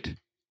rocket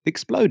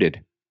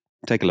exploded.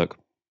 Take a look.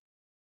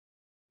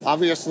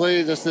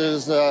 Obviously, this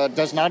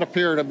does not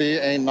appear to be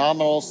a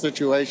nominal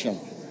situation.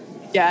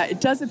 Yeah,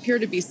 it does appear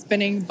to be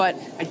spinning, but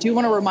I do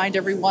want to remind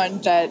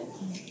everyone that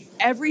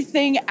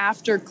everything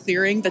after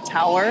clearing the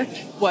tower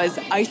was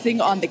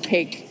icing on the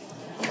cake.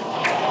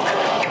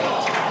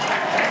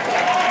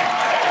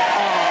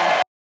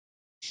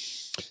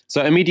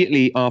 So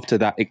immediately after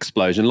that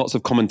explosion, lots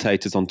of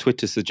commentators on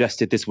Twitter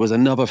suggested this was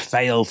another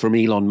fail from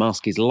Elon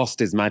Musk. He's lost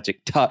his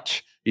magic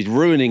touch. He's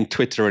ruining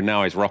Twitter and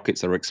now his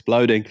rockets are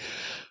exploding.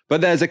 But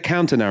there's a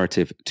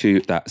counter-narrative to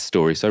that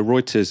story. So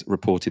Reuters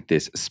reported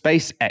this.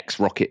 SpaceX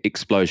rocket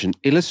explosion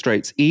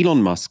illustrates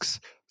Elon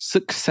Musk's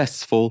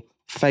successful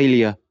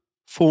failure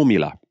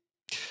formula.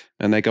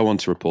 And they go on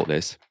to report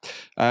this.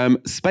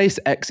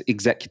 SpaceX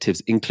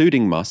executives,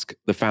 including Musk,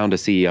 the founder,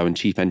 CEO, and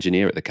chief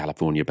engineer at the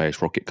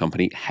California-based rocket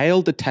company,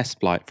 hailed the test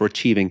flight for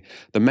achieving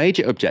the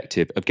major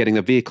objective of getting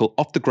the vehicle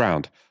off the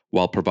ground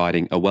while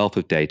providing a wealth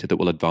of data that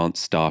will advance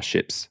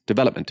Starship's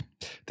development.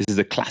 This is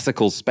a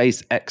classical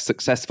SpaceX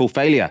successful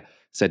failure,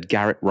 said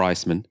Garrett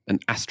Reisman, an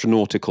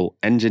astronautical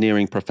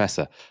engineering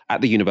professor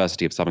at the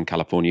University of Southern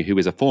California, who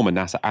is a former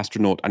NASA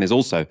astronaut and is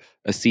also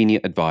a senior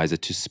advisor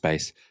to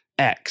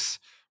SpaceX.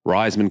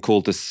 Reisman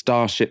called the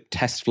Starship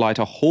test flight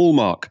a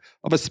hallmark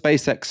of a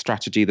SpaceX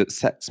strategy that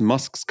sets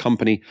Musk's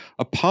company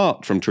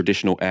apart from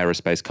traditional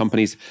aerospace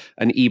companies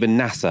and even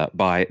NASA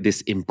by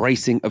this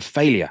embracing of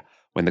failure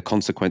when the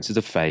consequences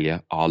of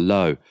failure are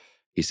low.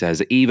 He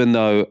says, even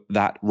though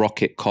that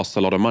rocket costs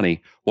a lot of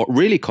money, what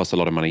really costs a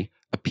lot of money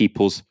are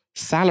people's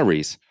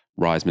salaries,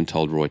 Reisman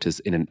told Reuters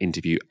in an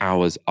interview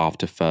hours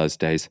after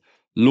Thursday's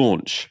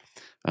launch.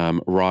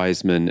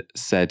 Reisman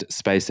said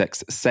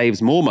SpaceX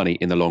saves more money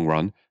in the long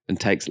run and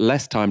takes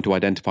less time to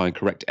identify and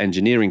correct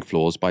engineering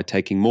flaws by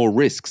taking more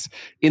risks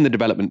in the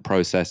development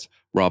process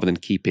rather than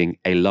keeping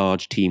a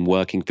large team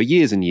working for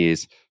years and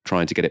years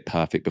trying to get it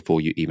perfect before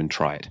you even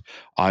try it.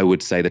 I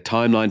would say the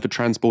timeline for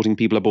transporting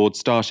people aboard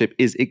Starship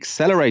is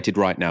accelerated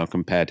right now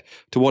compared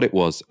to what it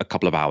was a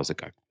couple of hours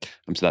ago.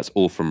 So that's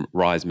all from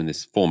Reisman,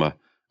 this former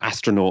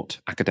astronaut,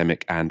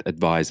 academic, and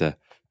advisor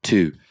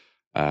to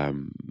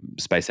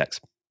SpaceX.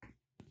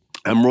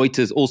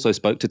 Reuters also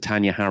spoke to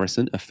Tanya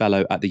Harrison, a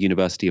fellow at the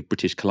University of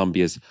British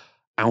Columbia's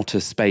Outer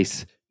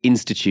Space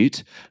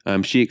Institute.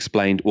 She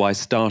explained why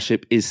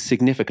Starship is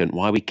significant,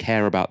 why we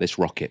care about this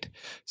rocket.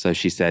 So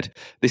she said,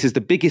 this is the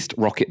biggest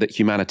rocket that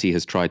humanity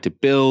has tried to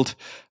build,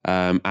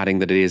 adding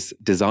that it is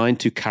designed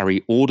to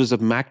carry orders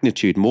of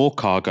magnitude more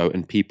cargo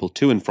and people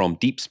to and from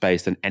deep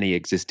space than any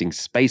existing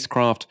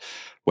spacecraft.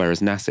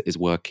 Whereas NASA is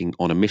working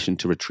on a mission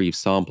to retrieve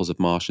samples of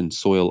Martian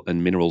soil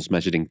and minerals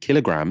measured in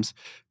kilograms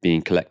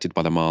being collected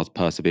by the Mars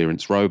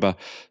Perseverance rover,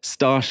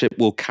 Starship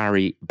will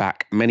carry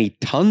back many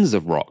tons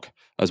of rock,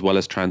 as well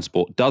as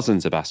transport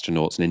dozens of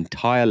astronauts and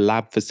entire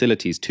lab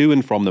facilities to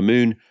and from the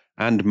Moon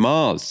and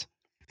Mars.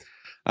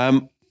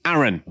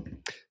 Aaron,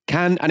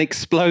 can an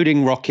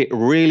exploding rocket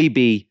really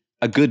be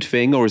a good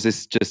thing, or is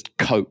this just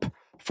cope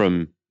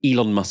from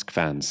Elon Musk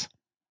fans?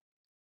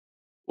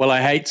 Well,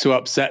 I hate to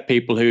upset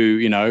people who,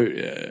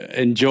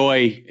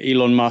 enjoy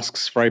Elon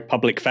Musk's very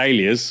public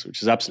failures,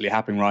 which is absolutely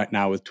happening right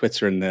now with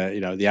Twitter and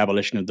the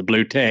abolition of the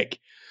blue tick.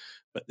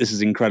 But this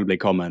is incredibly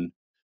common.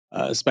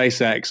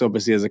 SpaceX,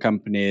 obviously, as a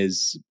company,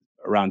 is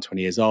around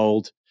 20 years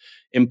old.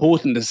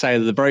 Important to say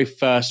that the very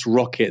first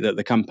rocket that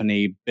the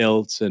company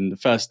built, and the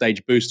first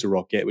stage booster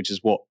rocket, which is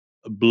what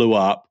blew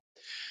up,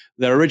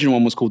 their original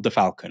one was called the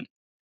Falcon.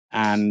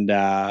 And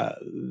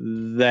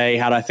they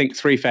had, I think,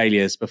 3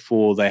 failures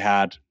before they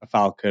had a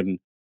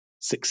Falcon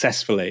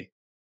successfully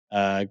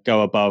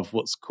go above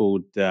what's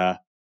called... there's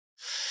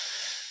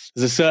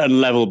a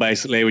certain level,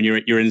 basically, when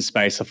you're in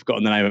space. I've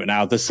forgotten the name of it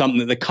now. There's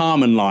something, the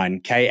Kármán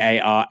line,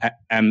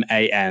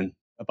 K-A-R-M-A-N,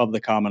 above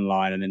the Kármán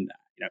line, and then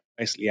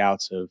basically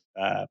out of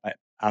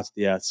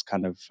the Earth's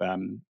kind of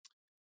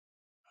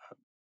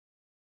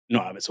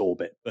not out of its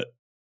orbit, but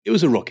it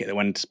was a rocket that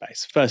went into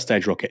space, first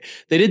stage rocket.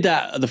 They did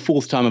that at the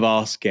 4th time of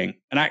asking.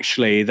 And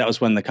actually, that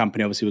was when the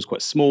company obviously was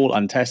quite small,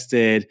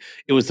 untested.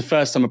 It was the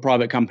first time a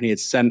private company had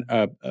sent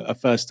a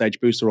first stage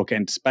booster rocket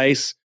into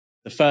space.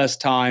 The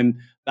first time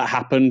that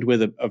happened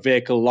with a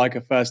vehicle like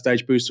a first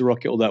stage booster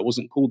rocket, although it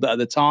wasn't called that at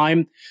the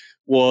time,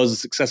 was a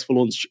successful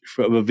launch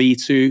of a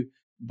V2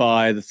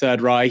 by the Third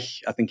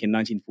Reich, I think in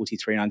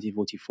 1943,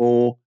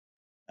 1944.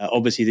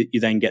 Obviously,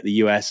 you then get the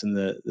US and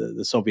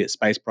the Soviet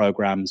space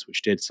programs,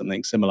 which did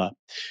something similar.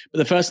 But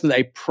the first time that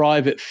a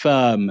private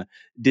firm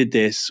did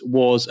this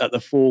was at the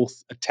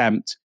 4th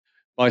attempt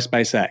by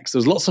SpaceX. There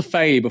was lots of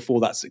failure before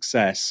that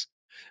success.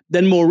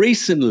 Then more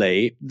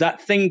recently,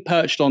 that thing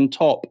perched on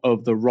top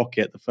of the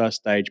rocket, the first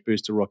stage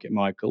booster rocket,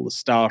 Michael, the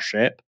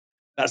Starship.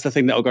 That's the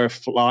thing that will go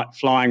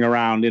flying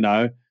around,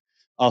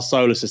 our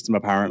solar system,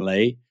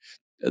 apparently.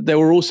 There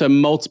were also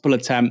multiple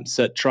attempts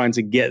at trying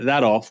to get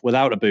that off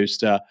without a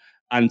booster.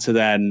 and to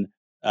then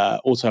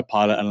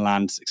autopilot and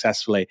land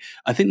successfully.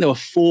 I think there were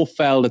 4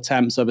 failed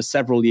attempts over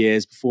several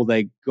years before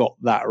they got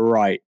that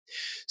right.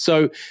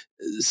 So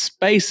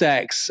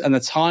SpaceX and the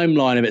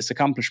timeline of its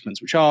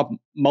accomplishments, which are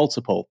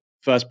multiple: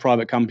 first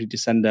private company to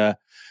send a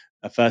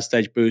first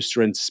stage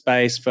booster into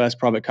space, first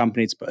private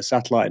company to put a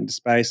satellite into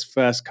space,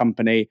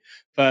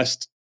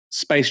 first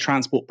space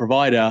transport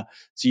provider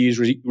to use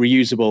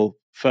reusable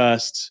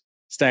first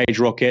stage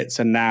rockets,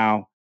 and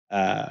now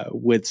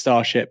with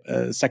Starship,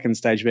 second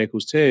stage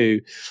vehicles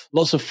too.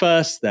 Lots of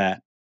firsts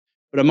there.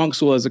 But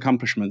amongst all those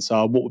accomplishments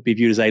are what would be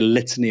viewed as a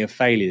litany of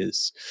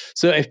failures.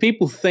 So if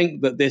people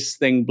think that this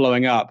thing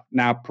blowing up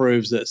now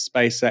proves that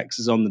SpaceX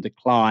is on the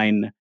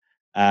decline,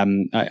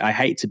 I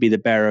hate to be the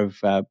bearer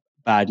of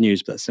bad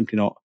news, but that's simply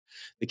not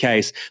the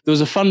case. There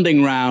was a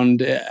funding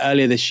round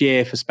earlier this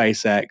year for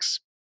SpaceX,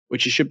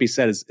 which it should be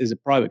said is a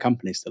private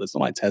company still. It's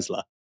not like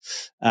Tesla.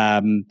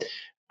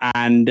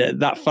 And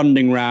that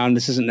funding round,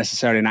 this isn't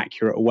necessarily an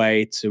accurate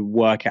way to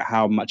work out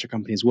how much a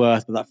company is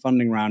worth, but that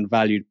funding round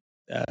valued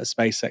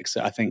SpaceX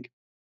at, I think,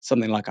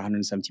 something like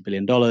 $170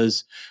 billion,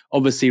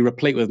 obviously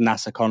replete with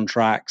NASA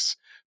contracts,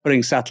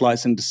 putting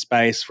satellites into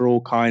space for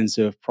all kinds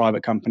of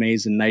private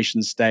companies and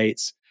nation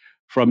states,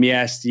 from,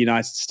 yes, the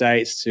United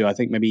States to, I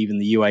think, maybe even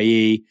the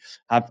UAE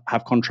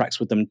have contracts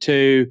with them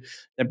too.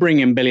 They're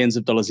bringing in billions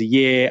of dollars a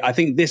year. I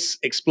think this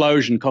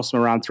explosion cost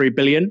them around $3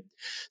 billion.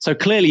 So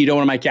clearly you don't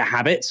want to make it a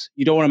habit.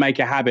 You don't want to make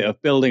a habit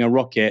of building a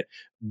rocket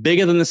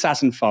bigger than the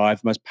Saturn V, the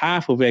most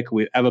powerful vehicle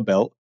we've ever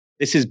built.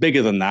 This is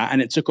bigger than that, and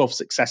it took off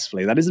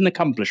successfully. That is an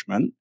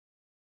accomplishment.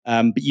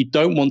 But you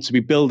don't want to be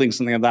building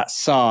something of that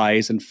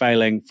size and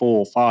failing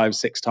 4, 5,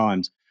 6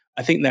 times.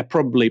 I think they're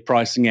probably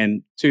pricing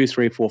in 2,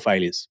 3, 4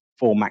 failures,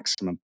 4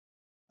 maximum.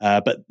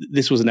 But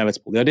this was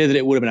inevitable. The idea that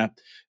it would have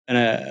been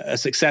a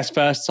success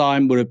first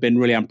time would have been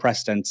really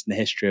unprecedented in the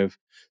history of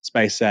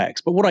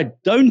SpaceX. But what I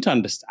don't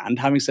understand,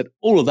 having said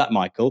all of that,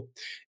 Michael,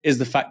 is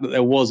the fact that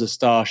there was a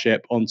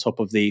Starship on top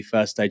of the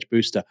first stage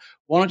booster.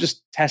 Why not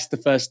just test the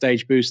first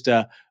stage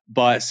booster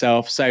by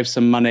itself, save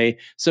some money?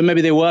 So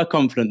maybe they were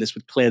confident this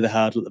would clear the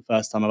hurdle at the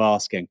first time of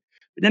asking.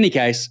 But in any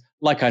case,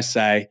 like I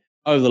say,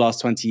 over the last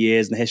 20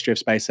 years in the history of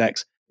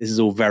SpaceX, this is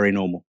all very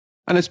normal.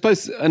 And I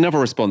suppose another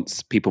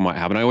response people might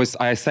have, and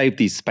I save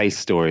these space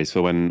stories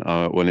for when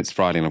it's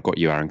Friday and I've got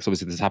you, Aaron, because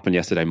obviously this happened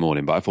yesterday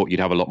morning, but I thought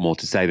you'd have a lot more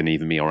to say than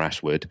even me or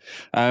Ash would.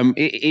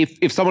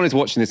 If someone is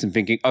watching this and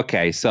thinking,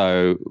 okay,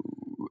 so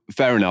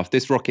fair enough,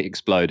 this rocket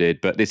exploded,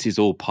 but this is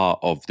all part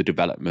of the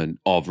development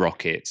of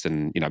rockets,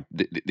 and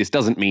this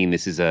doesn't mean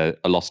this is a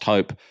lost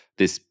hope.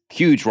 This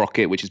huge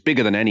rocket, which is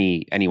bigger than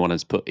anyone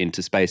has put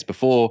into space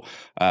before,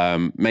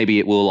 maybe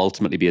it will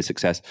ultimately be a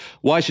success.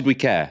 Why should we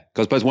care?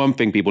 Because I suppose one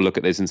thing people look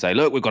at this and say,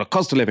 look, we've got a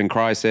cost of living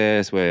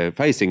crisis, we're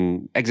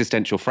facing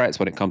existential threats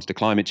when it comes to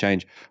climate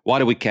change. Why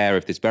do we care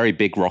if this very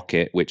big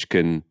rocket, which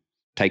can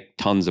take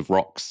tons of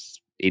rocks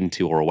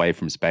into or away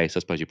from space, I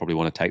suppose you probably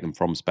want to take them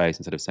from space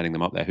instead of sending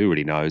them up there. Who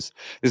really knows?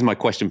 This is my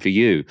question for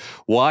you.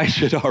 Why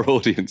should our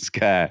audience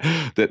care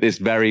that this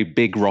very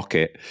big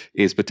rocket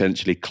is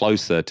potentially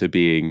closer to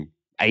being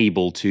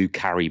able to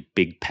carry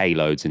big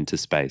payloads into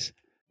space?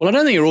 Well, I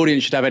don't think your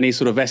audience should have any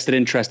sort of vested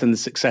interest in the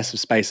success of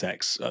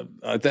SpaceX.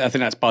 I think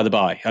that's by the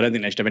by. I don't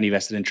think they should have any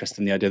vested interest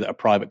in the idea that a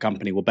private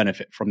company will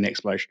benefit from the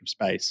exploration of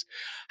space.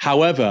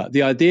 However,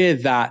 the idea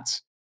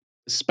that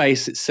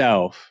space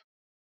itself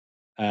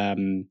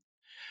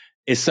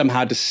is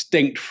somehow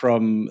distinct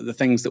from the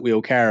things that we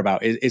all care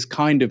about is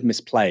kind of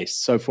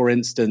misplaced. So, for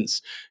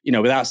instance,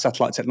 without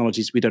satellite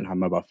technologies, we don't have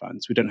mobile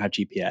phones, we don't have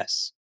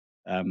GPS.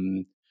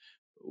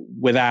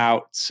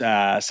 Without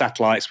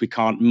satellites, we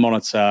can't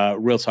monitor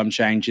real-time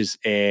changes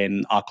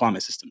in our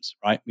climate systems,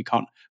 right? We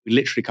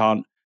literally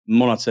can't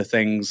monitor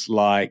things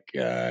like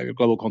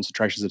global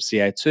concentrations of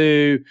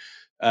CO2,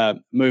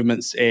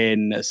 movements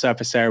in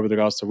surface area with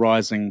regards to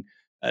rising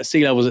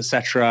sea levels,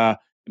 etc.,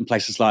 in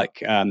places like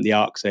the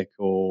Arctic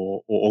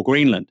or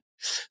Greenland.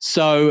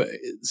 So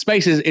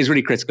space is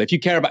really critical. If you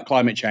care about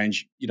climate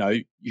change,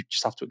 you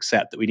just have to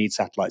accept that we need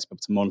satellites to be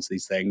able to monitor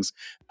these things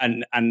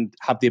and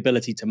have the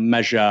ability to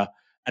measure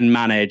and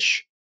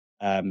manage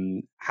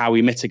how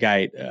we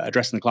mitigate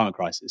addressing the climate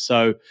crisis.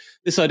 So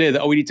this idea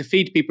that we need to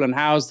feed people and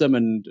house them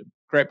and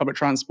create public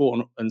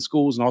transport and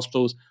schools and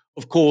hospitals,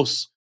 of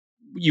course,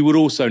 you would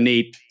also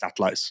need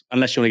satellites,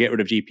 unless you want to get rid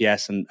of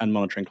GPS and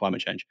monitoring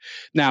climate change.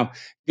 Now,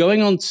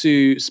 going on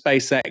to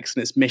SpaceX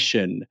and its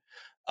mission,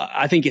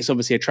 I think it's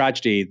obviously a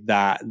tragedy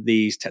that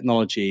these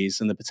technologies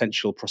and the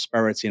potential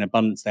prosperity and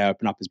abundance they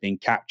open up is being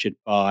captured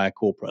by a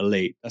corporate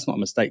elite. That's not a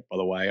mistake, by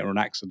the way, or an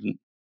accident.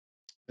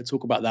 I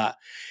talk about that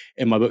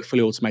in my book,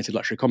 Fully Automated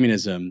Luxury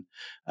Communism.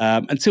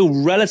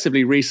 Until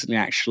relatively recently,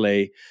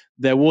 actually,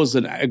 there was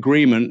an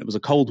agreement, it was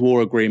a Cold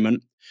War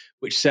agreement,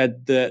 which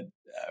said that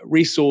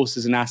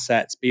resources and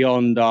assets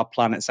beyond our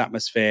planet's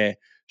atmosphere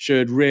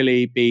should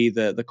really be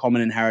the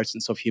common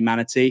inheritance of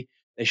humanity.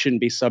 They shouldn't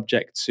be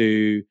subject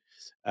to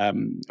a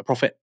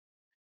profit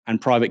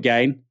and private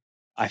gain.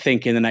 I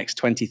think in the next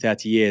 20,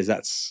 30 years,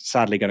 that's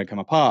sadly going to come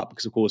apart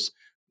because, of course,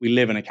 we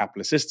live in a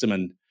capitalist system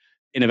and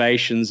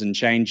innovations and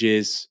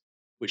changes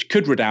which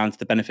could redound to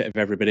the benefit of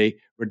everybody,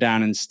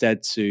 redound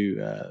instead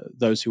to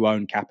those who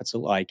own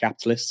capital, i.e.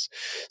 capitalists.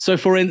 So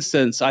for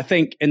instance, I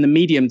think in the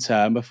medium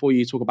term, before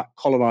you talk about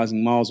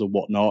colonizing Mars or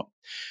whatnot,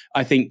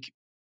 I think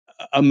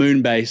a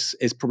moon base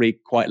is probably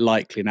quite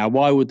likely. Now,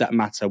 why would that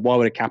matter? Why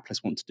would a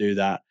capitalist want to do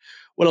that?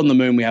 Well, on the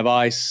moon, we have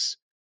ice.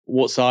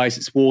 What's ice?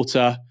 It's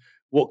water.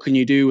 What can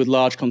you do with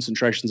large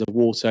concentrations of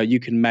water? You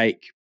can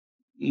make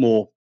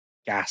more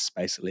gas,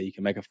 basically. You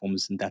can make a form of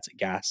synthetic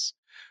gas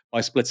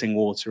by splitting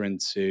water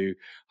into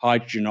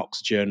hydrogen,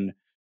 oxygen,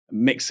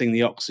 mixing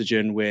the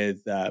oxygen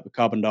with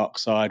carbon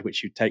dioxide,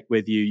 which you take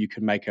with you. You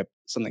can make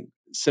something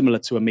similar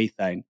to a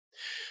methane,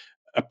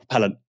 a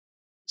propellant.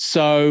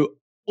 So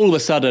all of a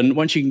sudden,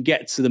 once you can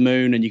get to the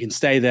moon and you can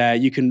stay there,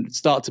 you can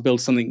start to build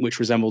something which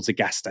resembles a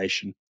gas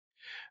station.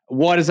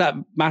 Why does that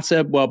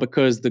matter? Well,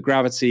 because the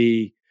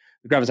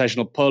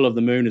gravitational pull of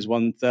the moon is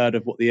 1/3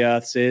 of what the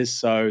Earth's is.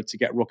 So to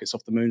get rockets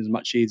off the moon is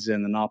much easier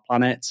than our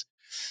planet.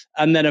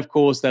 And then, of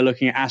course, they're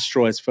looking at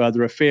asteroids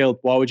further afield.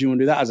 Why would you want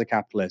to do that as a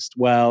capitalist?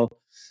 Well,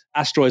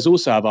 asteroids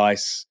also have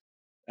ice,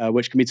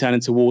 which can be turned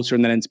into water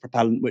and then into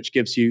propellant, which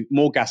gives you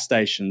more gas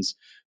stations.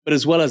 But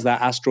as well as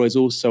that, asteroids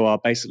also are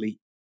basically,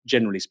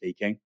 generally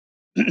speaking,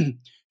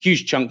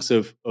 huge chunks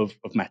of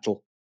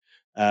metal.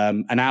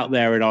 And out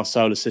there in our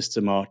solar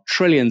system are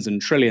trillions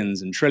and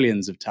trillions and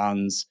trillions of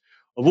tons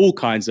of all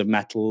kinds of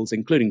metals,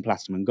 including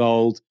platinum and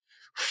gold,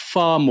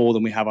 far more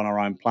than we have on our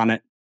own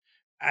planet.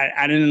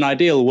 And in an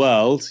ideal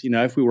world,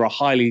 if we were a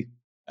highly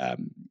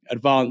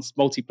advanced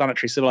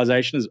multi-planetary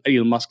civilization, as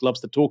Elon Musk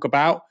loves to talk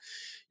about,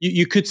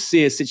 you could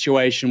see a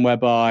situation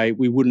whereby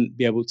we wouldn't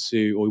be able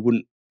to, or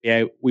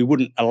we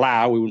wouldn't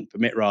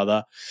permit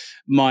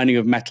mining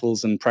of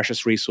metals and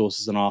precious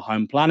resources on our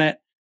home planet.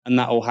 And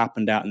that all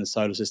happened out in the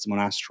solar system on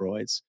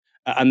asteroids.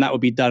 And that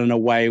would be done in a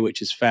way which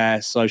is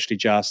fair, socially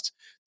just,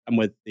 and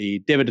with the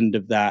dividend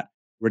of that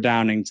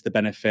redounding to the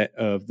benefit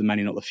of the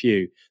many, not the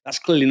few. That's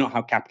clearly not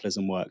how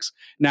capitalism works.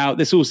 Now,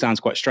 this all sounds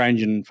quite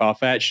strange and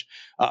far-fetched.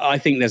 I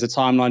think there's a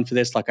timeline for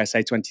this, like I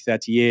say, 20,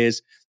 30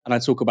 years. And I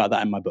talk about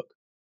that in my book.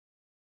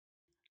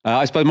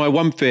 I suppose my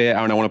one fear,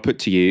 Aaron, I want to put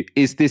to you,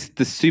 is this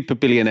the super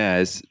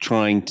billionaires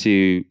trying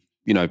to,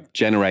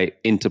 generate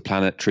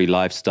interplanetary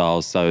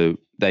lifestyles so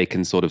they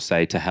can sort of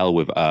say to hell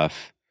with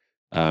Earth.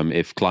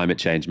 If climate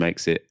change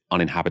makes it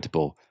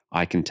uninhabitable,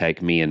 I can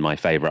take me and my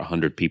favorite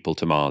 100 people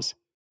to Mars.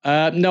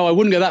 No, I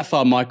wouldn't go that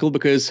far, Michael,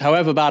 because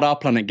however bad our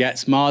planet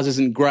gets, Mars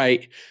isn't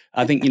great.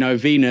 I think,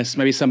 Venus,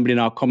 maybe somebody in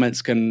our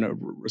comments can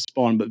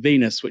respond, but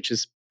Venus, which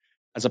is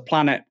as a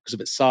planet, because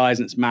of its size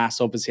and its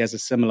mass, obviously has a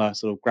similar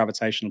sort of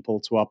gravitational pull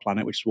to our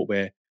planet, which is what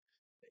we're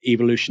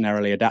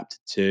evolutionarily adapted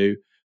to.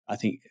 I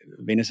think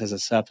Venus has a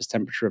surface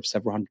temperature of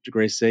several hundred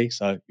degrees C,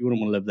 so you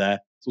wouldn't want to live there.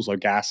 It's also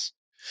gas.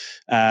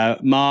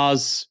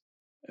 Mars,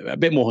 a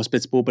bit more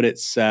hospitable, but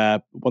it's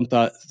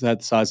 1/3 the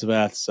size of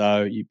Earth,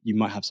 so you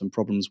might have some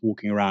problems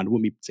walking around. It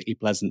wouldn't be particularly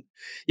pleasant.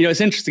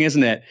 It's interesting,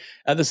 isn't it?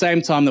 At the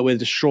same time that we're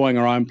destroying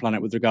our own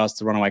planet with regards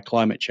to runaway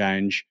climate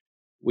change,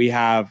 we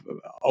have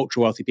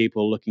ultra-wealthy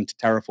people looking to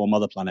terraform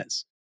other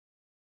planets.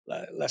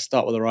 Let's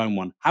start with our own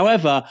one.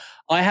 However,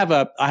 I have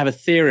a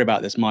theory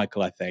about this,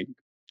 Michael, I think.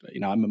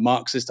 I'm a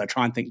Marxist. I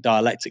try and think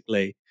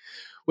dialectically,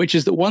 which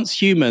is that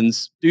once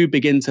humans do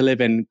begin to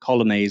live in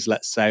colonies,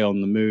 let's say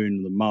on the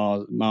moon,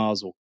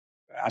 Mars or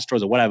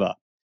asteroids or whatever,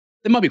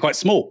 they might be quite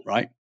small,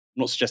 right? I'm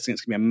not suggesting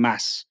it's going to be a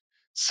mass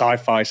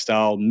sci-fi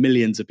style,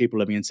 millions of people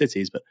living in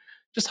cities, but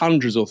just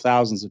hundreds or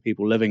thousands of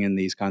people living in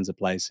these kinds of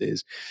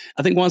places.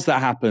 I think once that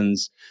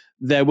happens,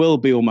 there will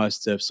be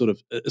almost a sort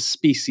of a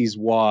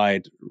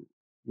species-wide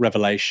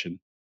revelation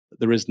that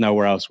there is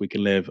nowhere else we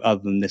can live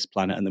other than this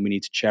planet and that we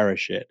need to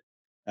cherish it.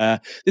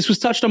 This was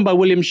touched on by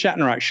William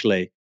Shatner,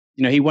 actually.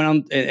 He went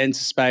on into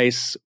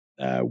space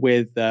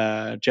with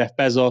Jeff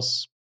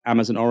Bezos,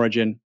 Amazon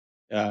Origin,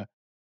 the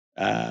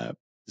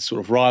sort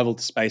of rival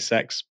to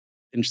SpaceX.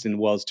 Interesting, the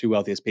world's two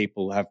wealthiest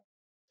people have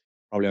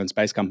probably own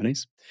space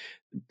companies.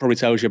 Probably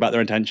tells you about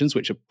their intentions,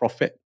 which are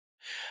profit.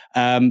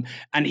 And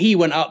he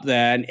went up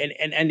there,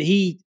 and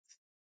he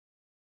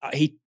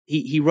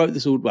wrote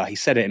this all. Well, he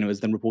said it, and it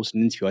was then reported in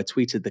an interview. I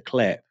tweeted the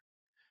clip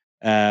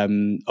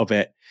of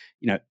it.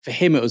 For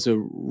him, it was a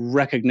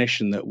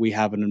recognition that we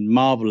have a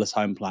marvelous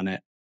home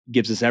planet,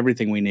 gives us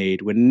everything we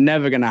need. We're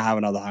never going to have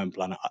another home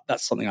planet.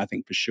 That's something I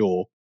think for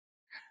sure.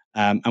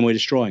 And we're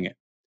destroying it.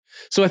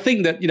 So I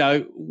think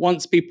that,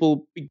 once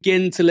people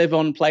begin to live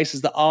on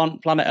places that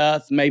aren't planet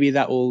Earth, maybe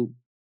that will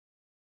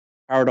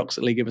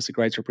paradoxically give us a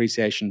greater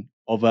appreciation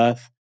of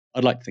Earth.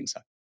 I'd like to think so.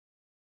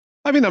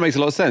 I think that makes a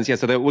lot of sense. Yeah,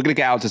 so that we're going to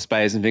get out to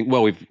space and think,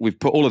 well, we've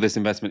put all of this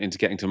investment into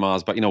getting to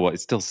Mars, but you know what? It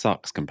still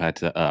sucks compared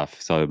to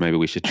Earth. So maybe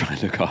we should try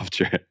and look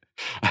after it.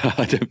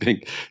 I don't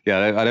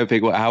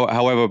think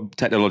however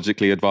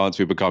technologically advanced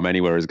we become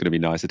anywhere is going to be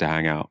nicer to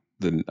hang out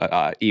than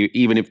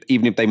even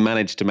if they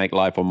manage to make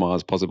life on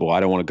Mars possible.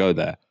 I don't want to go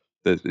there.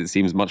 It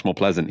seems much more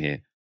pleasant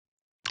here.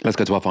 Let's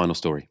go to our final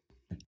story.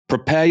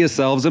 Prepare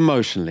yourselves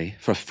emotionally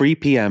for 3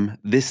 p.m.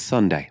 this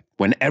Sunday,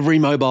 when every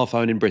mobile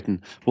phone in Britain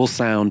will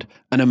sound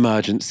an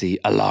emergency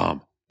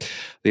alarm.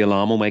 The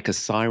alarm will make a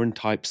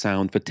siren-type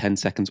sound for 10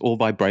 seconds or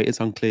vibrate. It's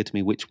unclear to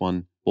me which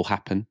one will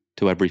happen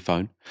to every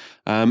phone.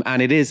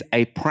 And it is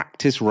a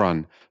practice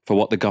run for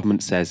what the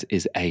government says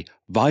is a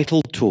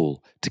vital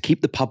tool to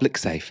keep the public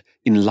safe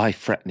in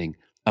life-threatening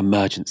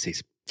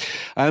emergencies.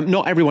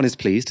 Not everyone is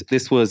pleased.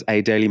 This was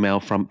a Daily Mail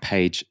front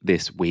page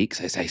this week.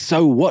 They say,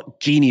 so what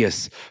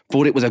genius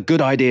thought it was a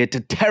good idea to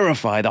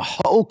terrify the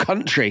whole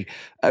country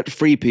at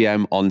 3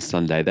 p.m. on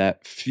Sunday? They're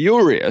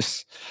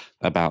furious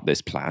about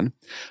this plan.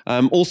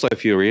 Also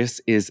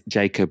furious is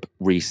Jacob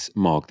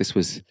Rees-Mogg. This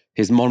was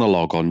his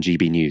monologue on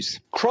GB News.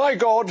 Cry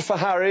God for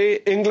Harry,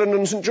 England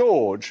and St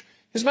George.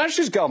 His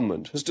Majesty's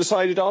government has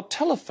decided our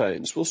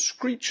telephones will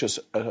screech at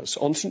us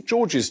on St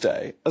George's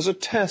Day as a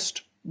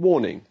test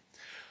warning.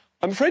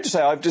 I'm afraid to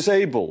say I've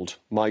disabled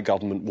my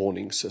government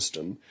warning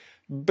system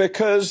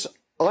because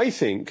I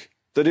think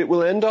that it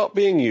will end up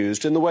being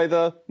used in the way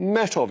the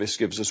Met Office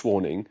gives us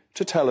warning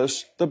to tell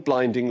us the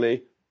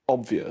blindingly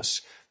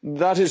obvious.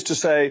 That is to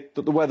say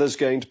that the weather's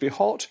going to be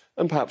hot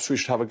and perhaps we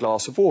should have a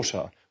glass of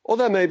water. Or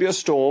there may be a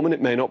storm and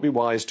it may not be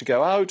wise to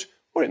go out,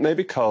 or it may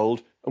be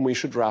cold and we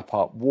should wrap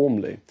up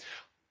warmly.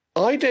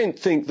 I don't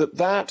think that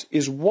that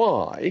is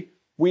why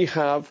we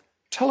have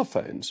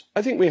telephones.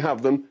 I think we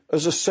have them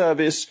as a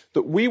service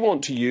that we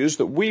want to use,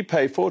 that we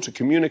pay for to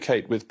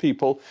communicate with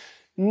people,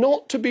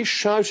 not to be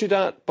shouted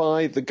at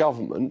by the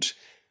government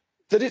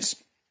that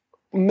it's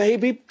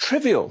maybe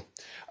trivial.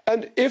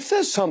 And if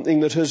there's something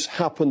that has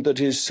happened that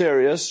is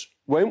serious,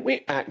 won't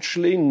we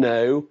actually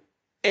know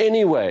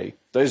anyway?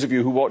 Those of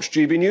you who watch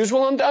GB News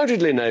will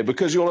undoubtedly know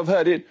because you'll have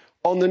heard it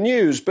on the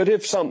news. But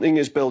if something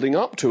is building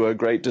up to a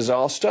great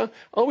disaster,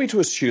 are we to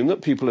assume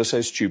that people are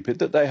so stupid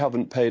that they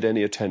haven't paid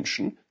any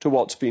attention to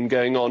what's been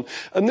going on?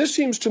 And this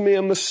seems to me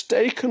a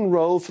mistaken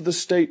role for the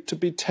state to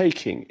be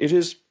taking. It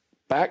is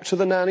back to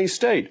the nanny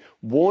state,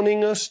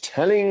 warning us,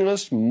 telling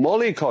us,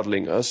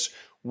 mollycoddling us,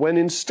 when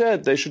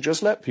instead they should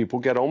just let people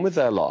get on with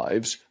their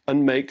lives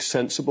and make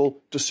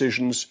sensible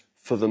decisions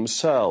for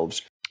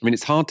themselves. I mean,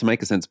 it's hard to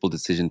make a sensible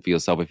decision for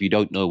yourself if you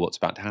don't know what's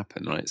about to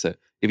happen, right? So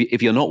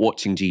if you're not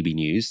watching GB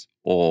News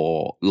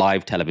or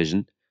live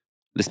television,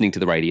 listening to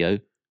the radio,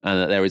 and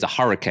that there is a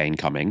hurricane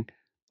coming,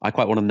 I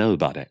quite want to know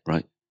about it,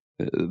 right?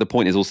 The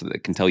point is also that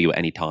it can tell you at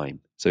any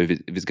time. So if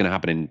it's going to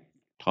happen in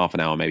half an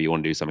hour, maybe you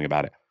want to do something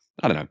about it.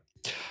 I don't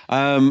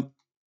know.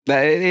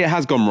 It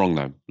has gone wrong,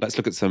 though. Let's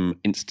look at some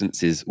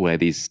instances where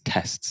these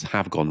tests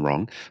have gone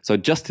wrong. So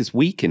just this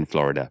week in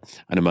Florida,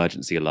 an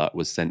emergency alert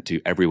was sent to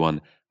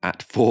everyone at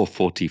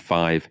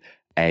 4:45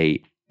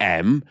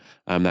 a.m.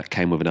 That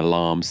came with an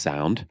alarm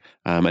sound.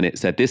 And it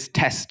said, this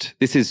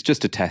is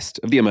just a test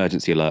of the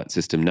emergency alert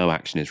system. No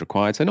action is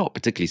required. So not a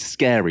particularly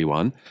scary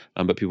one,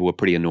 but people were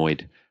pretty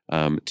annoyed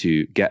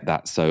to get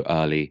that so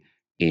early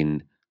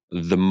in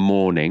the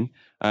morning.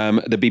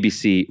 The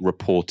BBC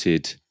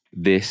reported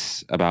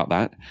this about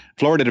that.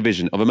 Florida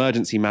Division of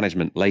Emergency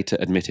Management later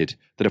admitted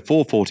that a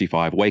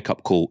 4:45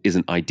 wake-up call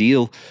isn't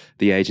ideal.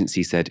 The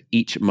agency said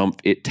each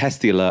month it tests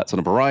the alerts on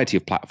a variety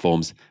of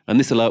platforms, and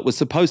this alert was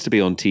supposed to be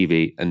on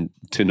TV and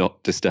to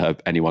not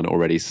disturb anyone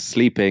already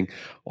sleeping.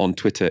 On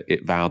Twitter,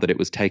 it vowed that it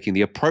was taking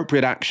the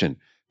appropriate action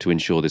to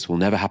ensure this will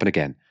never happen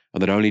again,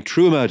 and that only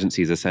true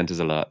emergencies are sent as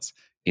alerts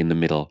in the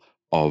middle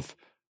of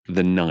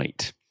the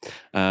night.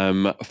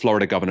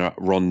 Florida Governor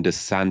Ron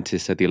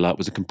DeSantis said the alert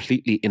was a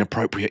completely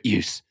inappropriate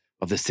use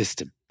of the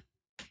system.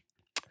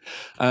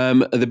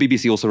 The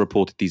BBC also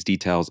reported these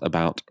details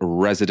about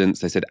residents.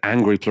 They said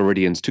angry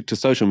Floridians took to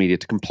social media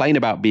to complain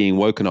about being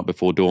woken up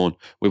before dawn,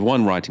 with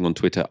one writing on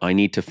Twitter, "I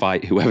need to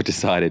fight whoever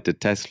decided to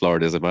test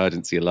Florida's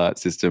emergency alert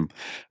system."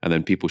 And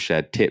then people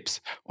shared tips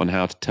on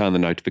how to turn the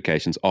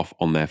notifications off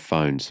on their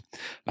phones.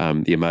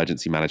 The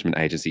Emergency Management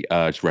Agency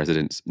urged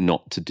residents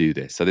not to do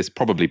this. So this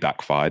probably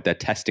backfired. Their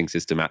testing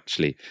system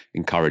actually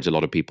encouraged a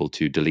lot of people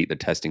to delete the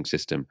testing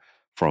system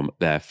from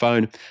their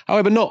phone.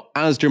 However, not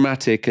as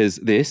dramatic as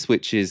this,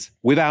 which is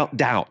without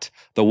doubt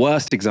the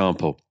worst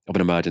example of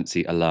an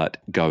emergency alert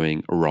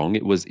going wrong.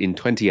 It was in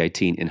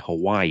 2018 in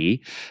Hawaii.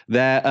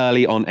 There,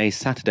 early on a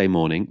Saturday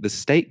morning, the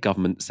state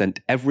government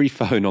sent every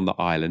phone on the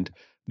island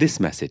this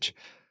message: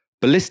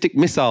 ballistic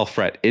missile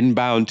threat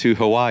inbound to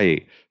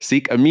Hawaii.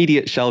 Seek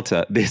immediate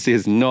shelter. This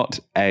is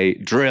not a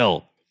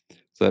drill.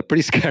 So a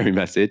pretty scary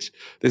message.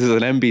 This is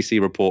an NBC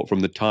report from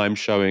the Times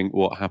showing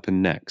what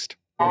happened next.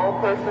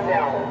 All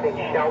personnel seek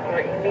shelter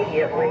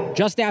immediately.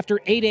 Just after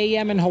 8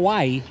 a.m. in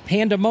Hawaii,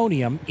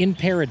 pandemonium in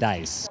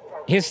paradise.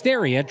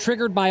 Hysteria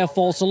triggered by a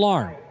false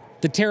alarm.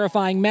 The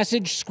terrifying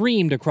message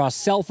screamed across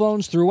cell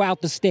phones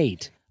throughout the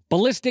state.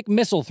 Ballistic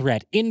missile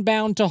threat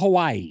inbound to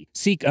Hawaii.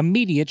 Seek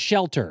immediate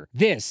shelter.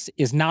 This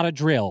is not a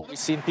drill. We've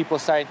seen people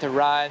starting to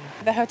run.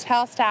 The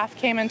hotel staff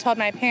came and told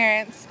my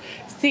parents,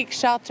 seek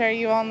shelter,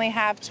 you only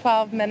have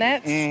 12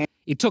 minutes.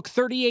 It took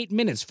 38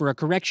 minutes for a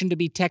correction to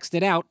be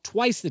texted out,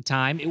 twice the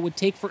time it would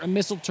take for a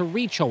missile to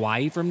reach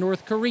Hawaii from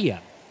North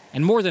Korea,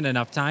 and more than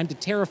enough time to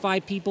terrify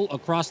people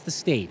across the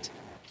state.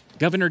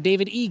 Governor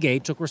David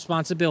Ige took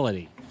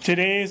responsibility.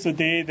 Today is a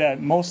day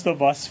that most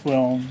of us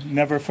will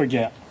never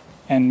forget,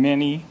 and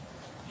many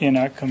in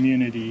our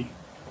community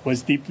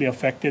was deeply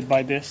affected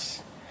by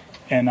this,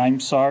 and I'm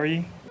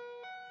sorry.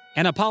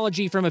 An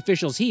apology from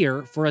officials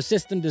here for a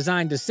system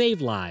designed to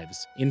save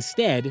lives,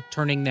 instead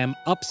turning them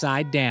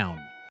upside down.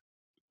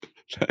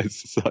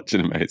 That's such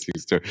an amazing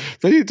story.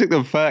 So it took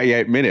them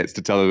 38 minutes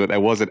to tell them that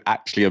there wasn't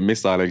actually a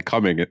missile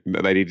incoming and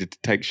that they needed to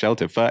take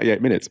shelter. 38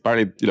 minutes.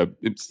 Apparently,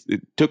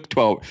 it took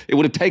 12. It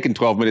would have taken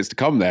 12 minutes to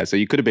come there, so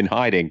you could have been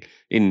hiding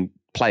in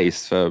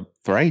place for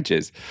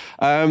ages.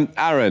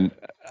 Aaron,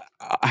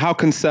 how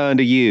concerned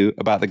are you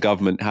about the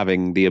government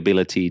having the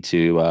ability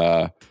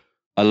to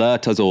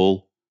alert us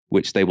all,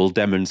 which they will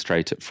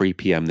demonstrate at 3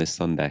 p.m. this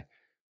Sunday?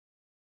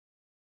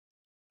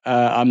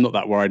 I'm not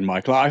that worried,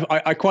 Michael.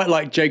 I quite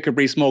like Jacob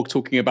Rees-Mogg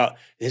talking about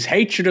his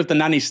hatred of the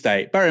nanny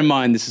state. Bear in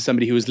mind, this is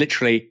somebody who was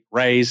literally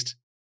raised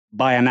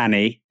by a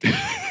nanny.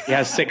 He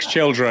has 6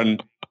 children.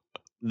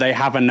 They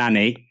have a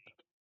nanny.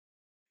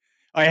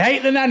 I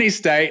hate the nanny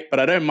state, but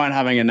I don't mind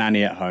having a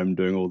nanny at home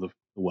doing all the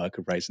work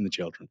of raising the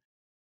children.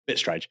 Bit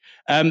strange.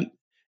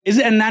 Is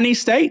it a nanny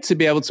state to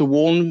be able to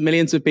warn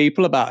millions of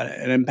people about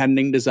an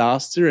impending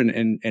disaster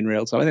in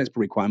real time? I think it's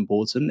probably quite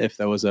important. If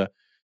there was a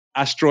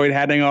asteroid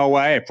heading our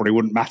way, it probably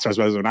wouldn't matter as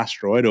well as an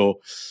asteroid or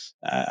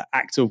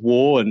act of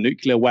war, a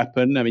nuclear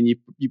weapon. I mean,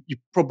 you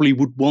probably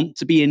would want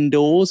to be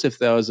indoors if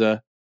there was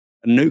a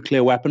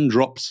nuclear weapon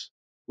dropped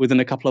within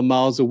a couple of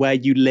miles of where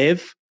you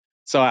live.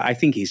 So I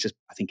think it's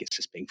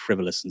just being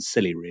frivolous and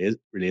silly, really,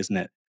 isn't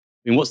it?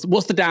 I mean,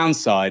 what's the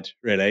downside,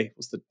 really?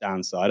 What's the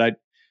downside?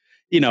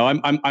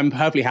 I'm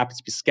perfectly happy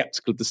to be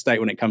skeptical of the state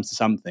when it comes to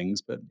some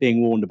things, but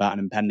being warned about an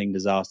impending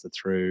disaster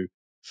through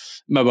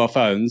mobile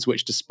phones,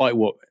 which, despite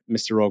what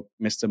Mr.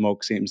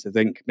 Mogg seems to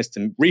think,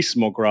 Mr.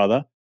 Rees-Mogg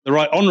rather, the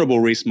Right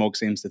Honourable Rees-Mogg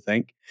seems to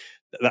think,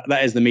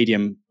 that is the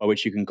medium by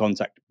which you can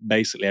contact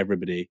basically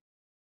everybody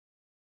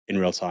in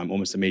real time,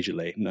 almost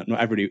immediately. Not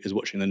everybody is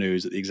watching the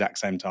news at the exact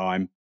same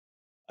time.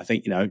 I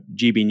think,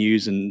 GB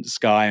News and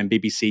Sky and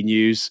BBC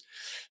News,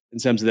 in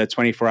terms of their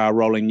 24-hour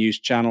rolling news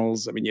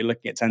channels, I mean, you're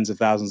looking at tens of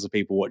thousands of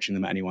people watching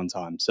them at any one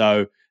time.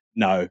 So,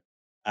 no,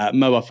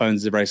 mobile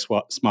phones is a very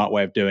smart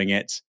way of doing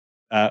it.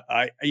 I'm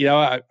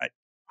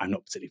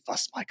not particularly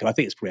fussed, Michael. I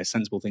think it's probably a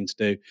sensible thing to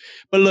do.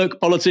 But look,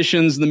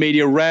 politicians and the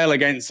media rail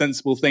against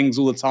sensible things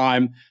all the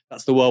time.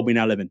 That's the world we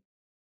now live in.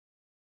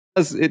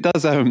 It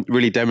does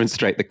really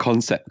demonstrate the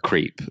concept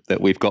creep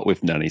that we've got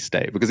with nanny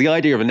state, because the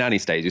idea of a nanny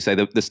state, you say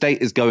that the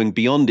state is going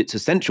beyond its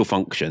essential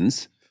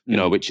functions,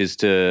 which is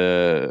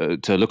to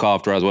look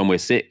after us when we're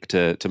sick,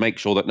 to make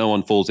sure that no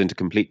one falls into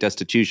complete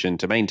destitution,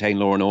 to maintain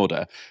law and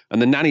order.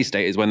 And the nanny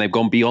state is when they've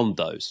gone beyond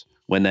those,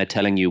 when they're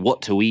telling you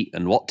what to eat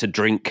and what to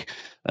drink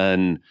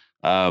and,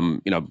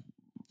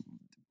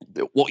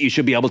 what you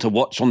should be able to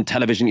watch on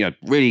television,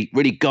 really,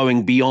 really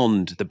going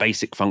beyond the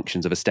basic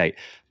functions of a state.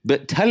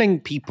 But telling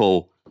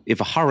people if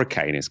a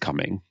hurricane is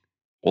coming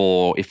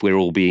or if we're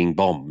all being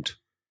bombed,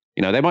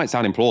 they might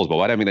sound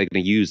implausible. I don't think they're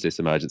going to use this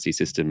emergency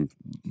system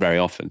very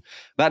often.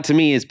 That, to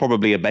me, is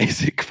probably a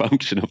basic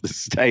function of the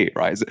state,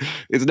 right?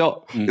 It's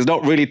not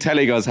really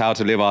telling us how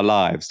to live our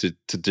lives,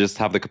 to just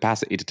have the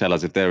capacity to tell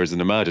us if there is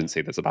an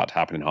emergency that's about to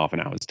happen in half an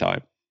hour's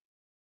time.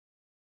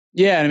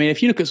 Yeah, I mean,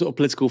 if you look at sort of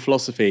political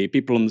philosophy,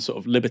 people on the sort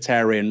of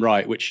libertarian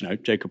right, which,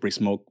 Jacob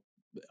Rees-Mogg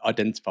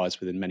identifies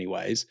with in many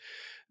ways,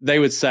 they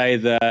would say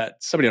that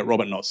somebody like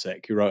Robert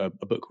Nozick, who wrote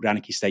a book called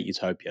Anarchy State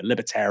Utopia,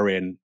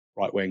 libertarian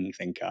right-wing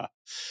thinker,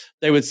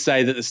 they would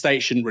say that the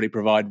state shouldn't really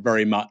provide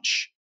very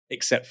much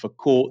except for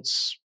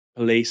courts,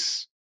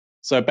 police.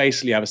 So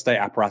basically you have a state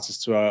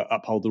apparatus to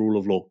uphold the rule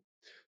of law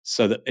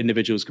so that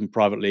individuals can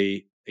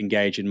privately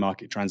engage in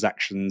market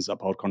transactions,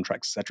 uphold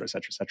contracts, et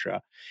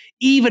cetera.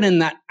 Even in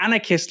that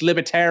anarchist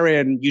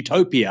libertarian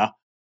utopia,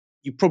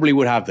 you probably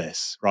would have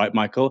this, right,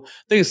 Michael? I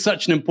think it's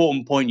such an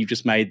important point you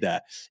just made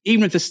there.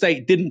 Even if the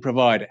state didn't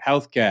provide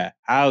healthcare,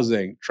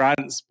 housing,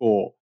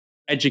 transport,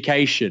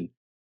 education,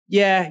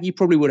 yeah, you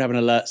probably would have an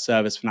alert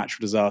service for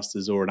natural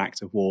disasters or an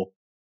act of war.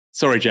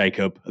 Sorry,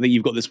 Jacob. I think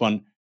you've got this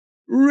one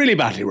really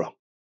badly wrong.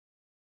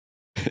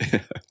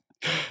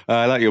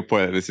 I like your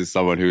point that this is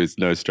someone who is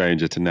no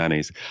stranger to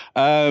nannies.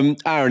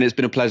 Aaron, it's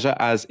been a pleasure,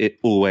 as it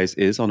always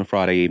is on a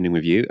Friday evening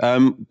with you.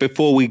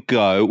 Before we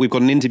go, we've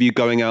got an interview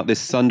going out this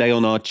Sunday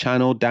on our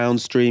channel,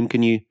 Downstream.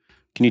 Can you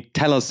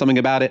tell us something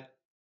about it?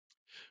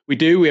 We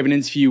do. We have an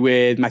interview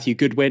with Matthew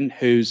Goodwin,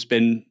 who's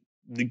been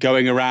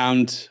going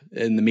around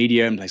in the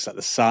media in places like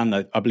The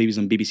Sun. I believe he's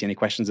on BBC Any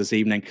Questions this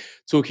evening,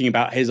 talking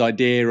about his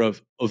idea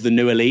of the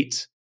new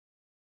elite.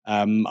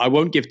 I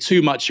won't give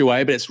too much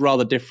away, but it's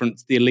rather different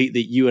to the elite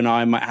that you and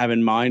I might have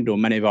in mind, or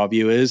many of our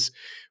viewers.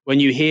 When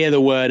you hear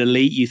the word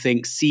elite, you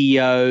think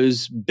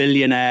CEOs,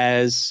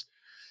 billionaires,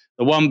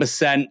 the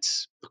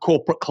 1%, the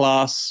corporate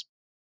class.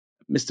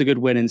 Mr.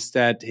 Goodwin,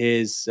 instead,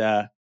 his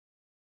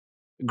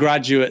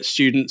graduate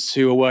students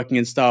who are working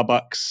in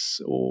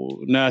Starbucks or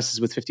nurses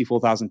with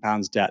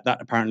 £54,000 debt.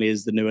 That apparently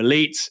is the new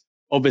elite.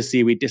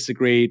 Obviously, we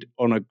disagreed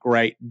on a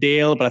great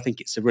deal, but I think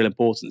it's of real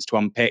importance to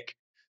unpick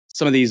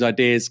some of these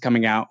ideas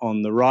coming out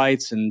on the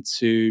right and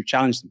to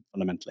challenge them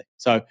fundamentally.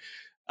 So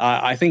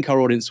I think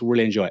our audience will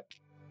really enjoy it.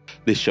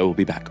 This show will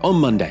be back on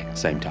Monday,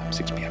 same time,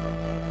 6 p.m.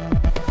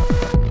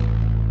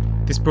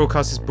 This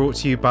broadcast is brought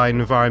to you by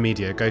Novara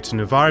Media. Go to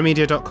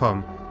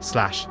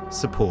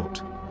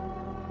novaramedia.com/support.